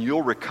 and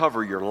you'll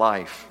recover your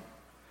life.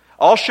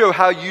 I'll show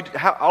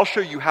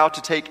you how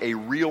to take a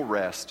real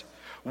rest.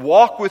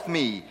 Walk with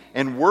me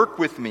and work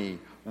with me.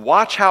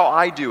 Watch how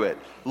I do it.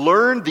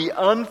 Learn the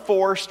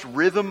unforced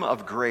rhythm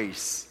of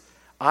grace.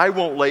 I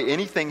won't lay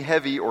anything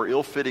heavy or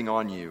ill-fitting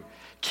on you.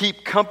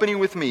 Keep company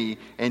with me,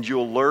 and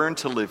you'll learn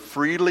to live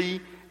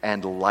freely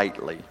and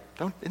lightly."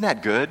 Isn't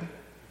that good?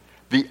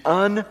 The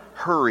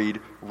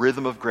unhurried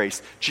rhythm of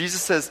grace.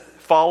 Jesus says,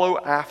 follow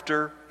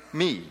after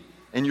me,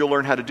 and you'll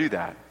learn how to do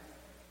that.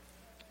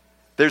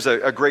 There's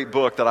a great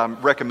book that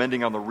I'm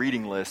recommending on the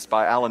reading list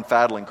by Alan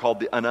Fadling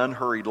called An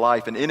Unhurried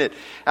Life. And in it,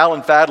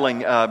 Alan Fadling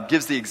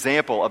gives the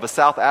example of a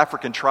South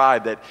African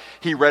tribe that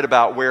he read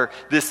about, where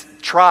this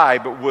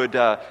tribe would,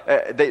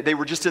 they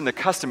were just in the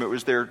custom. It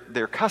was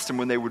their custom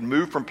when they would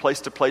move from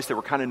place to place. They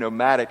were kind of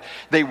nomadic.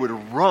 They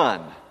would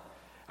run.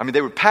 I mean,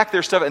 they would pack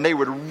their stuff and they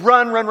would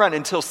run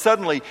until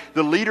suddenly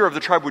the leader of the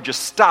tribe would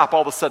just stop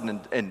all of a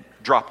sudden and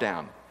drop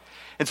down.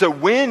 And so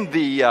when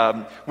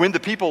the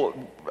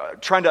people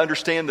trying to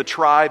understand the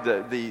tribe,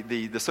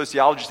 the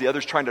sociologists, the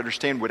others trying to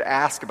understand would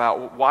ask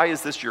about, why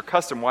is this your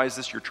custom? Why is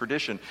this your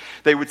tradition?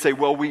 They would say,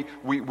 well, we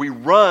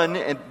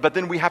run, but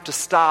then we have to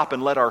stop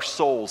and let our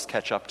souls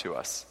catch up to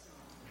us.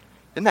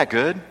 Isn't that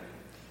good?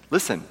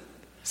 Listen,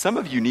 some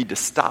of you need to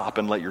stop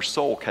and let your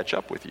soul catch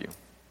up with you.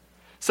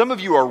 Some of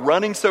you are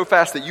running so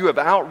fast that you have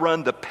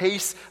outrun the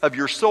pace of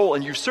your soul,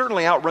 and you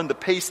certainly outrun the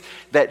pace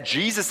that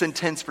Jesus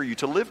intends for you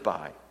to live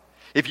by.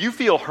 If you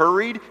feel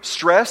hurried,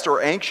 stressed,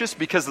 or anxious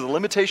because of the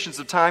limitations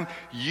of time,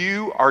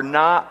 you are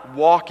not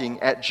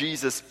walking at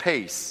Jesus'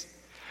 pace.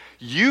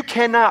 You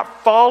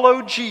cannot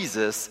follow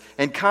Jesus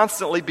and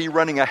constantly be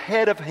running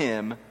ahead of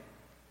him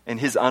in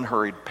his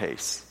unhurried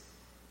pace.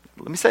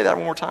 Let me say that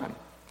one more time.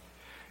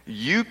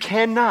 You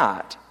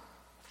cannot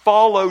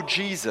follow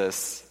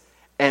Jesus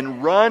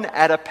and run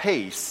at a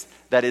pace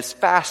that is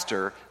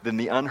faster than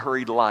the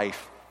unhurried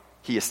life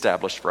he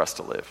established for us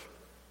to live.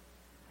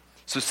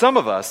 So some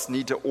of us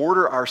need to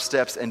order our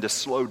steps and to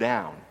slow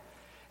down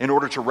in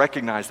order to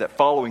recognize that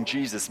following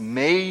Jesus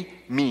may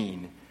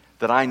mean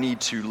that I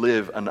need to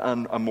live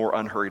a more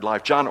unhurried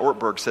life. John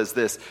Ortberg says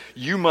this: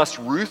 you must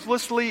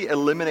ruthlessly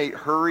eliminate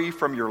hurry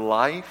from your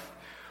life.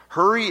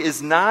 Hurry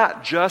is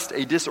not just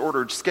a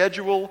disordered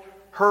schedule.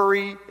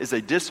 Hurry is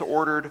a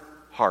disordered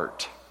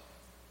heart.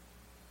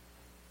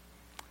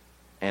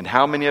 And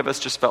how many of us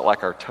just felt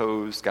like our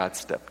toes got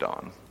stepped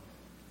on?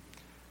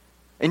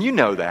 And you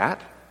know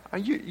that.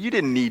 You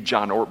didn't need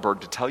John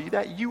Ortberg to tell you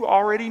that. You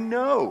already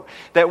know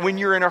that when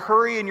you're in a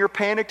hurry and you're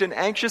panicked and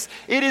anxious,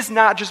 it is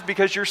not just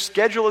because your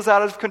schedule is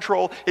out of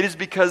control. It is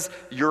because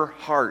your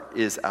heart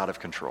is out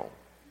of control.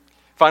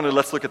 Finally,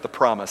 let's look at the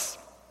promise.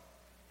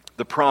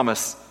 The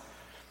promise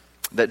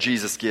that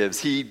Jesus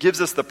gives. He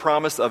gives us the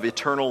promise of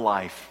eternal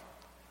life.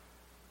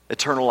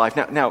 Eternal life.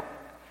 Now,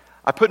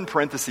 I put in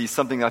parentheses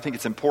something that I think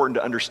it's important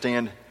to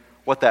understand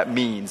what that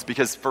means,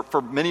 because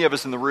for many of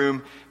us in the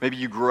room, maybe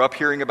you grew up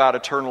hearing about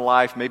eternal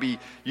life, maybe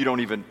you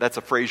don't even, that's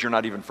a phrase you're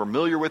not even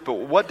familiar with, but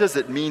what does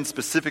it mean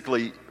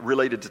specifically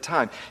related to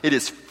time? It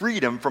is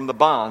freedom from the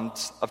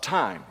bonds of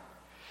time.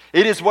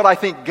 It is what I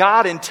think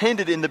God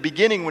intended in the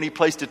beginning when he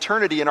placed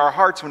eternity in our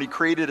hearts when he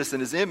created us in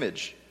his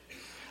image.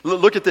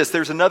 Look at this.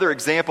 There's another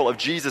example of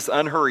Jesus'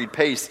 unhurried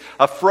pace,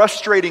 a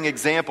frustrating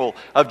example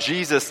of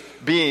Jesus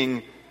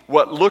being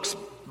what looks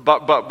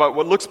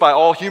by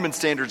all human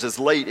standards as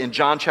late in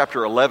John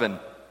chapter 11,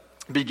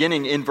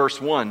 beginning in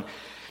verse 1.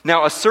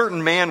 Now a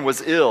certain man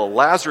was ill,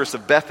 Lazarus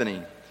of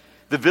Bethany,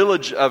 the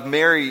village of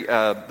Mary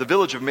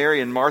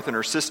and Martha and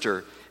her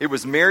sister. It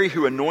was Mary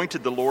who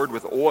anointed the Lord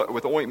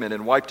with ointment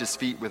and wiped his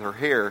feet with her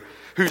hair,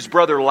 whose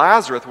brother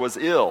Lazarus was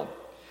ill.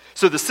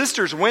 So the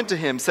sisters went to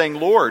him, saying,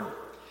 Lord,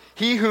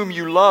 he whom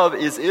you love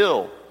is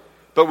ill.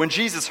 But when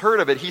Jesus heard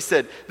of it, he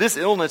said, this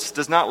illness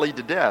does not lead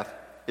to death.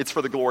 It's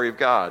for the glory of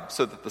God,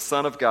 so that the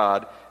Son of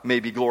God may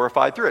be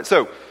glorified through it.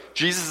 So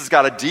Jesus has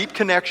got a deep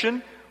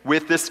connection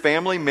with this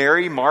family,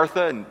 Mary,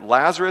 Martha, and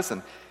Lazarus.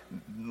 And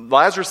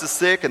Lazarus is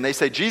sick, and they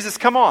say, Jesus,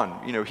 come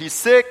on. He's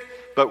sick,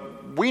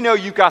 but we know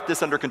you've got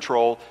this under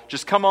control.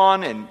 Just come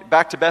on and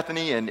back to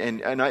Bethany,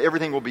 and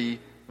everything will be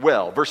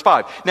well. Verse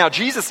 5. Now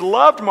Jesus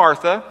loved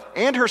Martha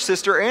and her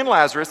sister and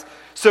Lazarus,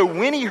 so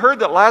when he heard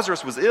that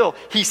Lazarus was ill,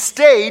 he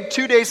stayed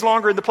 2 days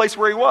longer in the place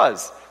where he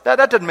was. That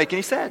doesn't make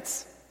any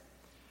sense.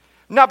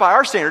 Not by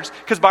our standards,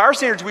 because by our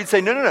standards we'd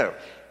say, no.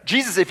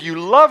 Jesus, if you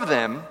love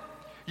them,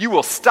 you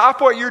will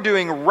stop what you're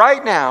doing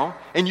right now,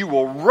 and you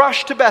will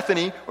rush to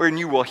Bethany, and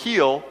you will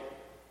heal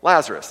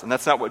Lazarus. And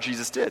that's not what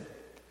Jesus did.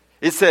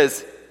 It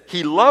says,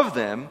 he loved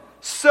them,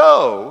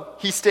 so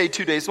he stayed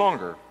 2 days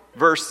longer.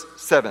 Verse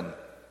 7.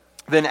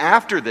 Then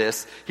after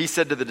this, he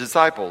said to the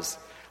disciples,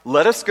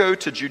 let us go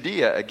to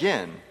Judea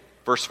again.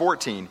 Verse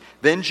 14.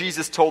 Then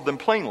Jesus told them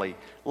plainly,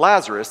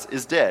 Lazarus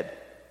is dead.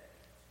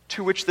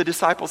 To which the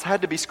disciples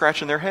had to be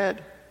scratching their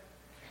head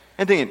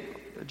and thinking,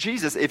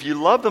 Jesus, if you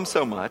love them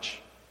so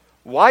much,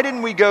 why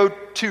didn't we go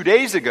 2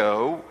 days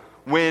ago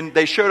when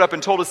they showed up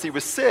and told us he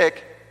was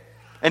sick,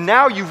 and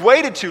now you've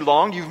waited too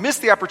long, you've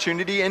missed the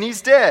opportunity, and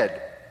he's dead?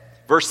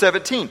 Verse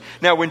 17.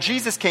 Now when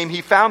Jesus came,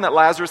 he found that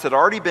Lazarus had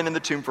already been in the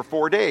tomb for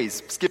 4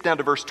 days. Skip down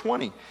to verse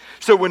 20.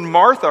 So when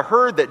Martha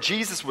heard that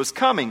Jesus was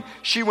coming,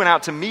 she went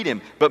out to meet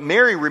him, but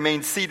Mary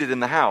remained seated in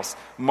the house.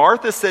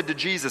 Martha said to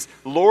Jesus,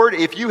 Lord,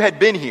 if you had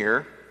been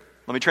here,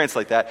 let me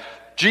translate that.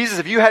 Jesus,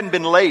 if you hadn't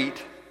been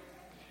late,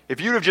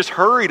 if you'd have just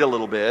hurried a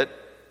little bit,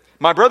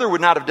 my brother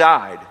would not have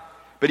died.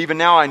 But even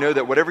now I know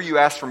that whatever you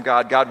ask from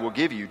God, God will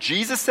give you.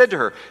 Jesus said to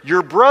her,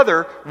 your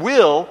brother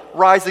will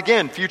rise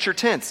again, future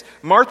tense.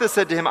 Martha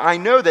said to him, I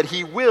know that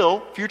he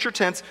will, future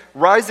tense,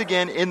 rise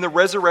again in the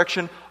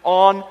resurrection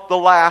on the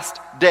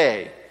last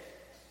day.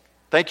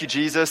 Thank you,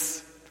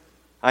 Jesus.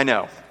 I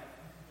know.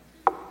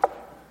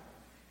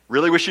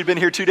 Really wish you'd been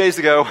here 2 days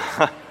ago.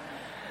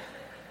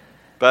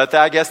 But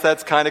I guess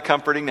that's kind of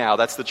comforting now.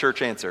 That's the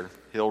church answer.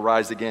 He'll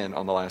rise again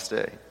on the last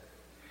day.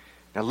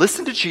 Now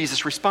listen to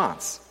Jesus'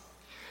 response.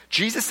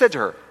 Jesus said to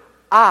her,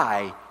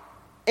 I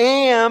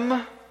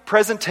am,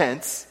 present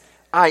tense,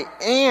 I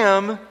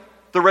am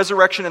the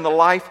resurrection and the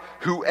life.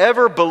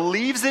 Whoever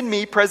believes in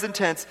me, present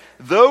tense,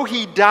 though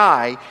he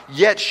die,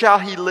 yet shall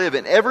he live.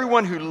 And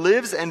everyone who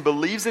lives and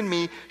believes in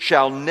me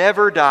shall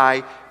never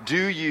die.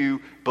 Do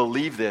you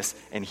believe this?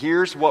 And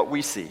here's what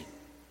we see.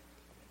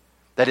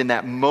 That in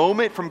that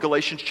moment from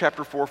Galatians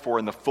chapter 4,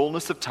 in the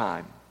fullness of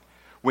time,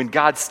 when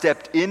God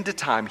stepped into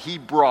time, he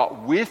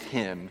brought with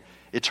him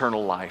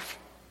eternal life.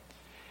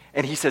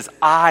 And he says,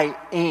 I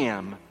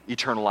am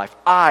eternal life.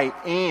 I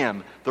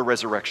am the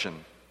resurrection.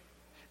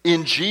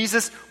 In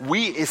Jesus,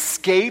 we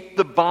escape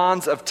the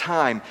bonds of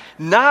time,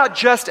 not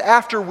just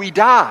after we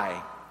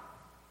die.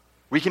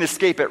 We can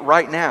escape it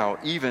right now,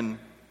 even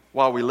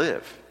while we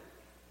live.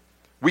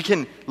 We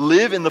can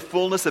live in the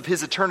fullness of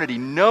his eternity,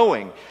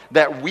 knowing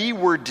that we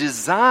were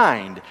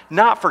designed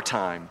not for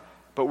time,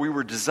 but we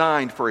were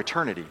designed for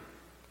eternity.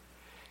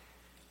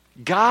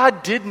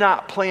 God did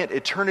not plant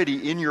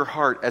eternity in your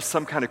heart as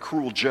some kind of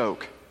cruel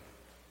joke.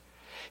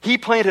 He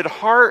planted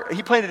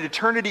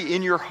eternity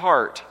in your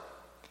heart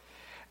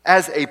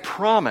as a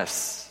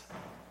promise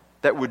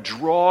that would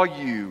draw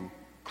you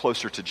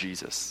closer to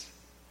Jesus.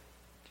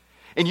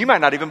 And you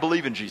might not even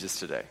believe in Jesus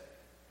today.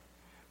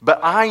 But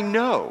I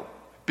know,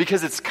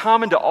 because it's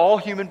common to all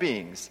human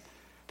beings,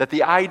 that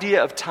the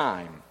idea of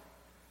time,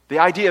 the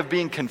idea of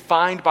being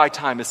confined by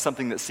time, is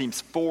something that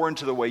seems foreign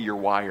to the way you're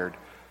wired.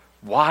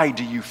 Why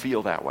do you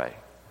feel that way?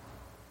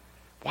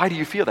 Why do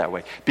you feel that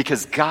way?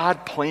 Because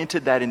God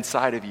planted that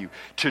inside of you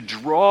to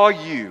draw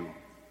you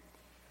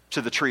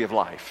to the tree of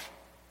life.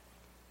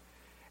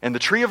 And the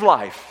tree of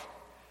life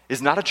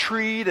is not a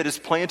tree that is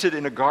planted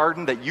in a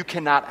garden that you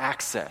cannot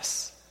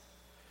access.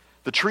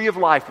 The tree of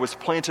life was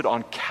planted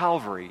on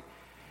Calvary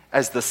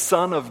as the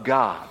Son of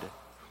God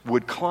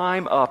would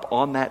climb up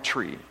on that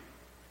tree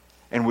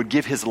and would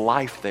give his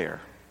life there,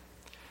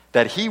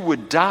 that he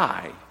would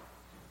die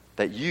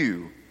that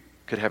you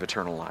could have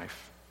eternal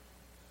life.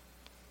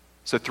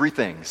 So 3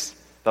 things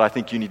that I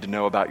think you need to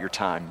know about your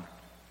time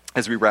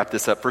as we wrap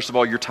this up. First of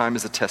all, your time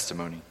is a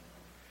testimony.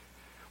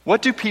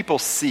 What do people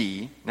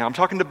see? Now I'm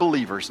talking to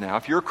believers now.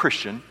 If you're a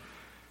Christian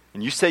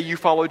and you say you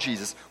follow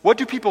Jesus, what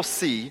do people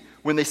see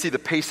when they see the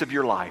pace of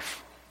your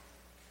life?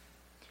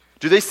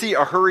 Do they see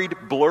a hurried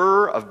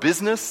blur of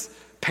business,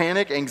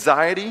 panic,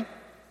 anxiety?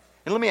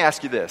 And let me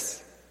ask you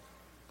this.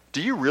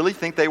 Do you really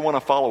think they want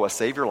to follow a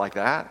Savior like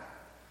that?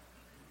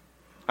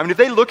 I mean, if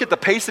they look at the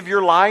pace of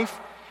your life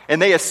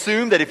and they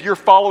assume that if you're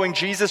following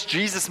Jesus,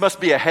 Jesus must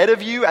be ahead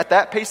of you at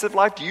that pace of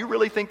life, do you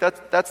really think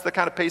that's the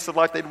kind of pace of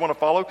life they'd want to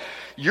follow?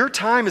 Your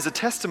time is a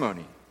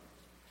testimony.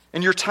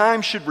 And your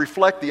time should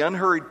reflect the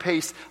unhurried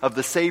pace of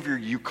the Savior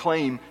you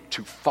claim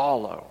to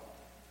follow.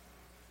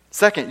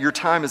 Second, your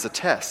time is a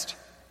test.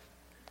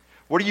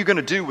 What are you going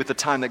to do with the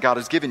time that God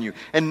has given you?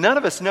 And none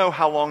of us know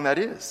how long that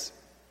is.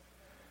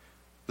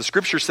 The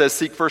scripture says,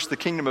 seek first the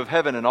kingdom of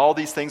heaven and all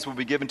these things will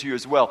be given to you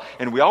as well.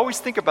 And we always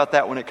think about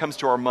that when it comes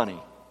to our money,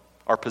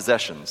 our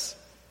possessions.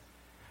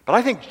 But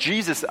I think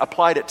Jesus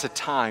applied it to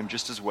time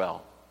just as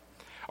well.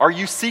 Are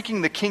you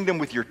seeking the kingdom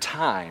with your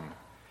time,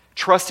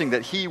 trusting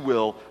that he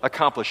will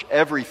accomplish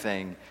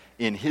everything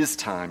in his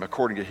time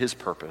according to his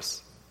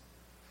purpose?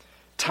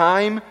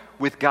 Time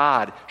with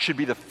God should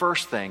be the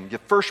first thing, the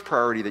first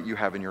priority that you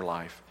have in your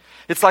life.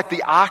 It's like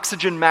the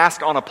oxygen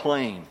mask on a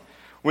plane.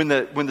 When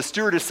the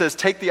stewardess says,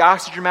 take the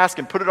oxygen mask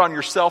and put it on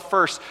yourself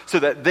first so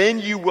that then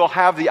you will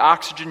have the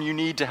oxygen you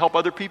need to help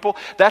other people,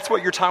 that's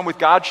what your time with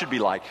God should be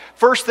like.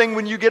 First thing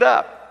when you get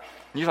up.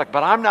 And you're like,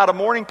 but I'm not a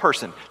morning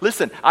person.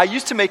 Listen, I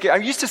used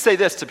to say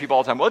this to people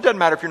all the time. Well, it doesn't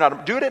matter if you're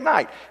not, do it at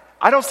night.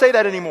 I don't say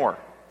that anymore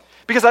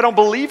because I don't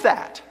believe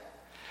that.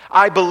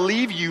 I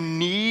believe you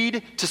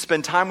need to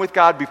spend time with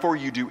God before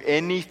you do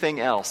anything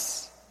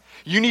else.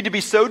 You need to be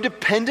so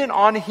dependent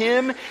on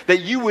him that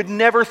you would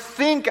never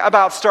think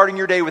about starting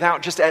your day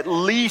without just at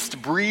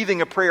least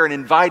breathing a prayer and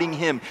inviting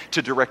him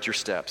to direct your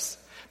steps.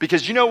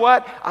 Because you know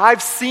what?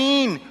 I've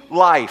seen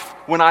life.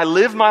 When I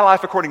live my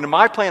life according to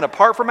my plan,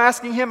 apart from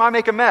asking him, I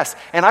make a mess.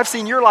 And I've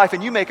seen your life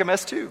and you make a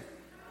mess too.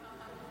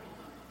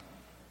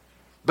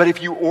 But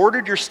if you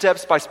ordered your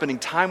steps by spending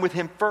time with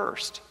him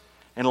first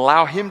and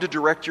allow him to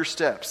direct your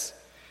steps,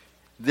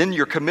 then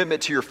your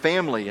commitment to your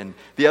family and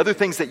the other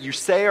things that you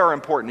say are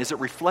important. Is it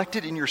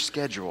reflected in your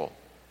schedule?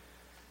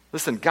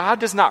 Listen, God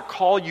does not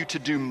call you to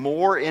do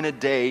more in a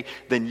day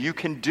than you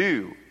can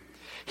do.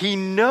 He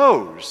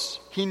knows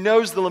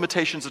the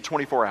limitations of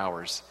 24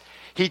 hours.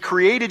 He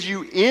created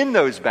you in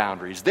those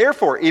boundaries.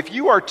 Therefore, if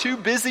you are too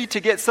busy to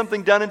get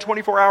something done in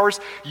 24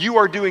 hours, you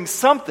are doing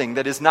something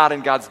that is not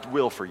in God's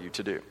will for you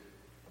to do.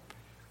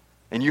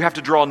 And you have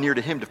to draw near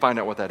to him to find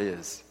out what that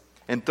is.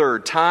 And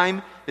third,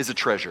 time is a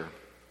treasure.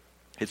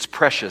 It's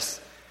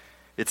precious.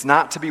 It's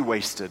not to be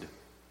wasted.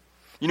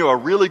 You know, a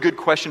really good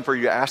question for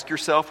you to ask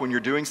yourself when you're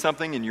doing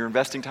something and you're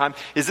investing time,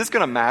 is this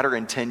going to matter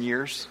in 10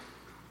 years?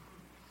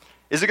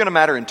 Is it going to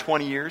matter in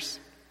 20 years?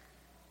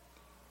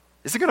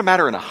 Is it going to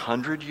matter in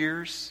 100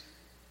 years?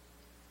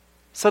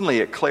 Suddenly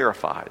it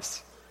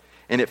clarifies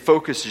and it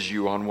focuses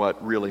you on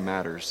what really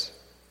matters.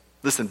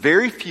 Listen,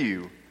 very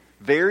few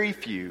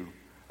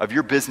of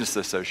your business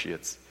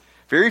associates,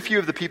 very few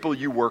of the people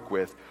you work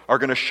with are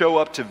going to show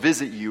up to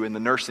visit you in the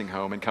nursing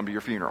home and come to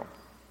your funeral.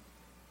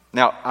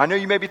 Now, I know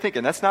you may be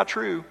thinking, that's not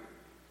true.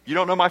 You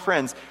don't know my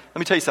friends. Let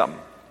me tell you something.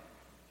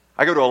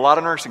 I go to a lot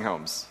of nursing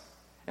homes,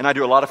 and I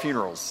do a lot of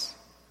funerals.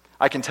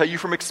 I can tell you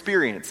from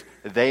experience,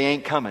 they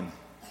ain't coming.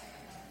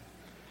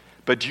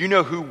 But do you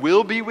know who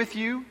will be with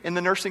you in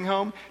the nursing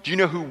home? Do you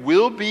know who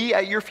will be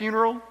at your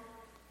funeral?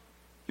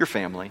 Your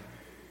family.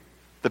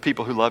 The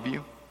people who love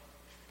you.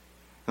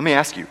 Let me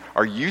ask you,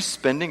 are you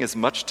spending as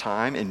much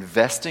time,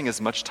 investing as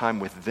much time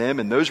with them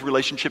and those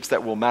relationships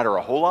that will matter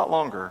a whole lot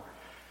longer?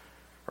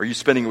 Or are you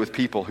spending it with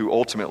people who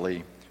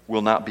ultimately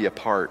will not be a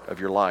part of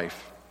your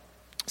life?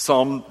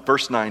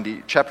 Chapter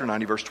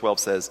 90, verse 12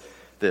 says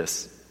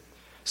this,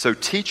 so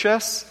teach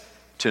us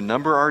to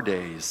number our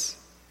days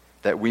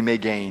that we may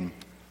gain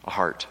a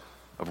heart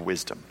of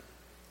wisdom.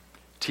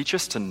 Teach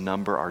us to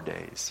number our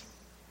days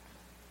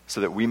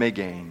so that we may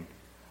gain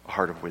a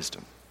heart of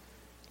wisdom.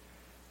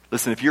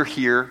 Listen, if you're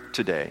here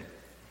today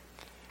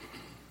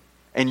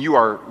and you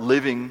are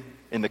living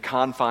in the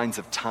confines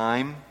of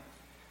time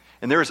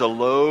and there is a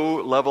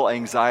low-level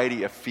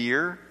anxiety of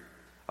fear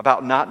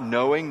about not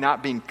knowing,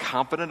 not being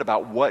confident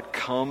about what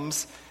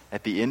comes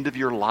at the end of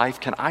your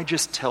life, can I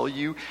just tell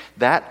you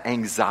that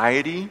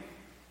anxiety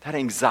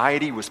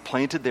was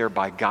planted there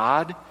by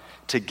God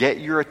to get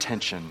your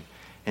attention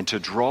and to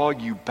draw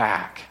you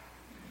back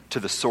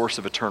to the source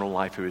of eternal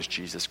life, who is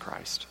Jesus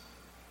Christ.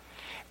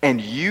 And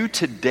you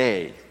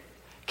today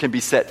can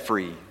be set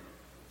free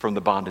from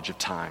the bondage of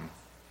time.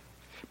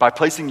 By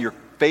placing your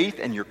faith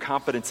and your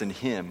confidence in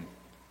Him,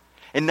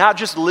 and not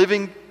just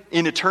living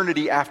in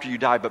eternity after you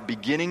die, but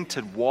beginning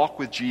to walk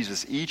with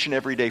Jesus each and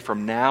every day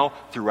from now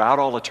throughout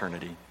all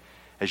eternity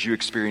as you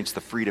experience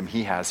the freedom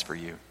He has for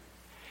you.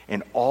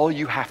 And all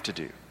you have to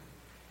do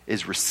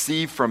is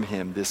receive from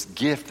Him this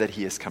gift that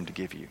He has come to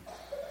give you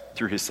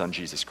through His Son,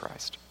 Jesus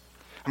Christ.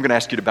 I'm going to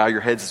ask you to bow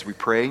your heads as we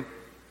pray.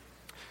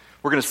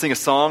 We're going to sing a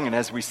song, and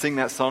as we sing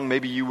that song,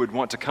 maybe you would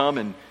want to come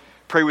and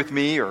pray with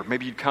me, or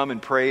maybe you'd come and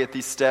pray at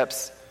these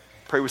steps,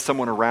 pray with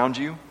someone around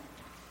you.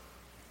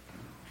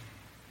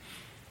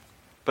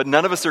 But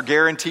none of us are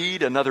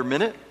guaranteed another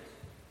minute,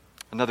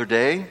 another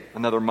day,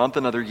 another month,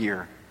 another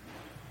year.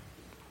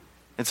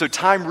 And so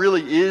time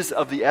really is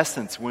of the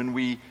essence when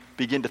we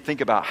begin to think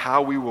about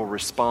how we will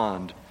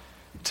respond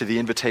to the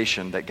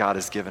invitation that God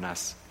has given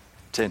us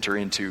to enter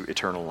into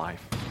eternal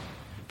life.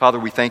 Father,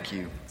 we thank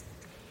you.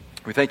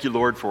 We thank you,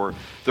 Lord, for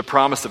the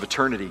promise of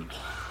eternity.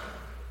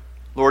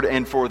 Lord,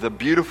 and for the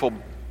beautiful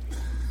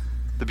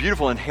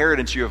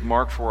inheritance you have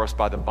marked for us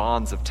by the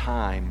bonds of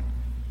time.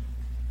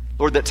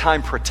 Lord, that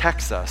time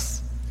protects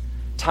us.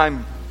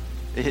 Time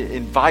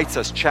invites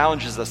us,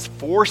 challenges us,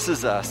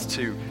 forces us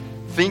to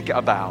think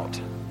about,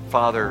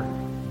 Father,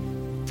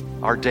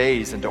 our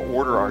days and to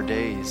order our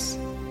days.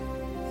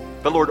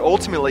 But Lord,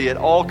 ultimately it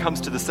all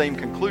comes to the same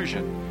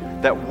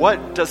conclusion, that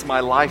what does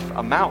my life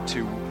amount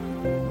to?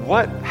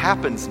 What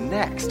happens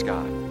next,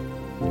 God?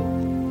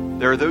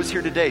 There are those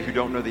here today who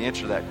don't know the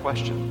answer to that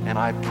question. And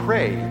I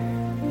pray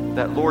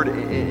that, Lord,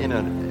 in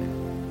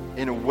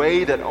a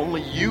way that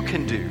only you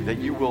can do, that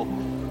you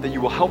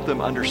will help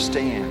them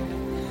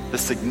understand the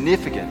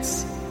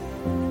significance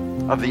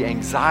of the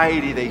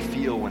anxiety they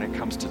feel when it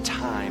comes to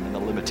time and the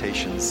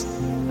limitations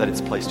that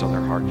it's placed on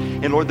their heart.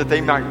 And Lord, that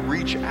they might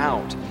reach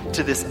out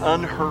to this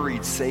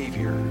unhurried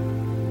Savior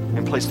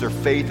and place their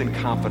faith and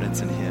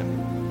confidence in Him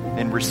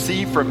and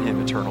receive from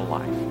Him eternal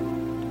life.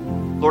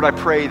 Lord, I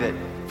pray that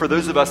for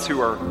those of us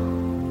who are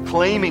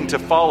claiming to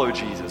follow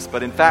Jesus,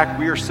 but in fact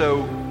we are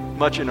so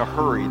much in a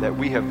hurry that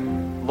we have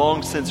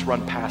long since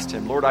run past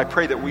Him, Lord, I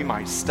pray that we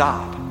might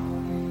stop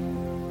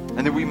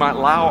and that we might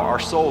allow our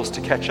souls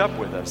to catch up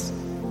with us,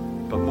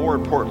 but more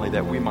importantly,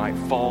 that we might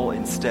fall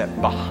in step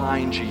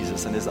behind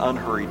Jesus in His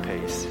unhurried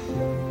pace,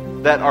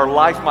 that our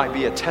life might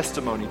be a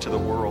testimony to the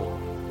world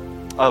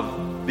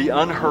of the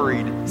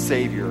unhurried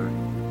Savior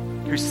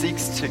who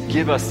seeks to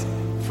give us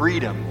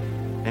freedom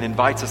and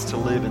invites us to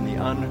live in the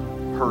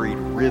unhurried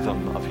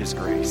rhythm of His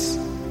grace.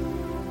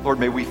 Lord,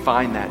 may we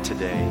find that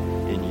today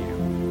in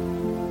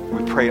you.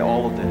 We pray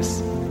all of this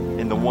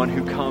in the one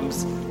who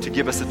comes to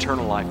give us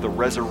eternal life, the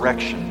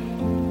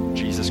resurrection,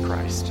 Jesus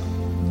Christ.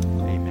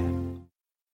 Amen.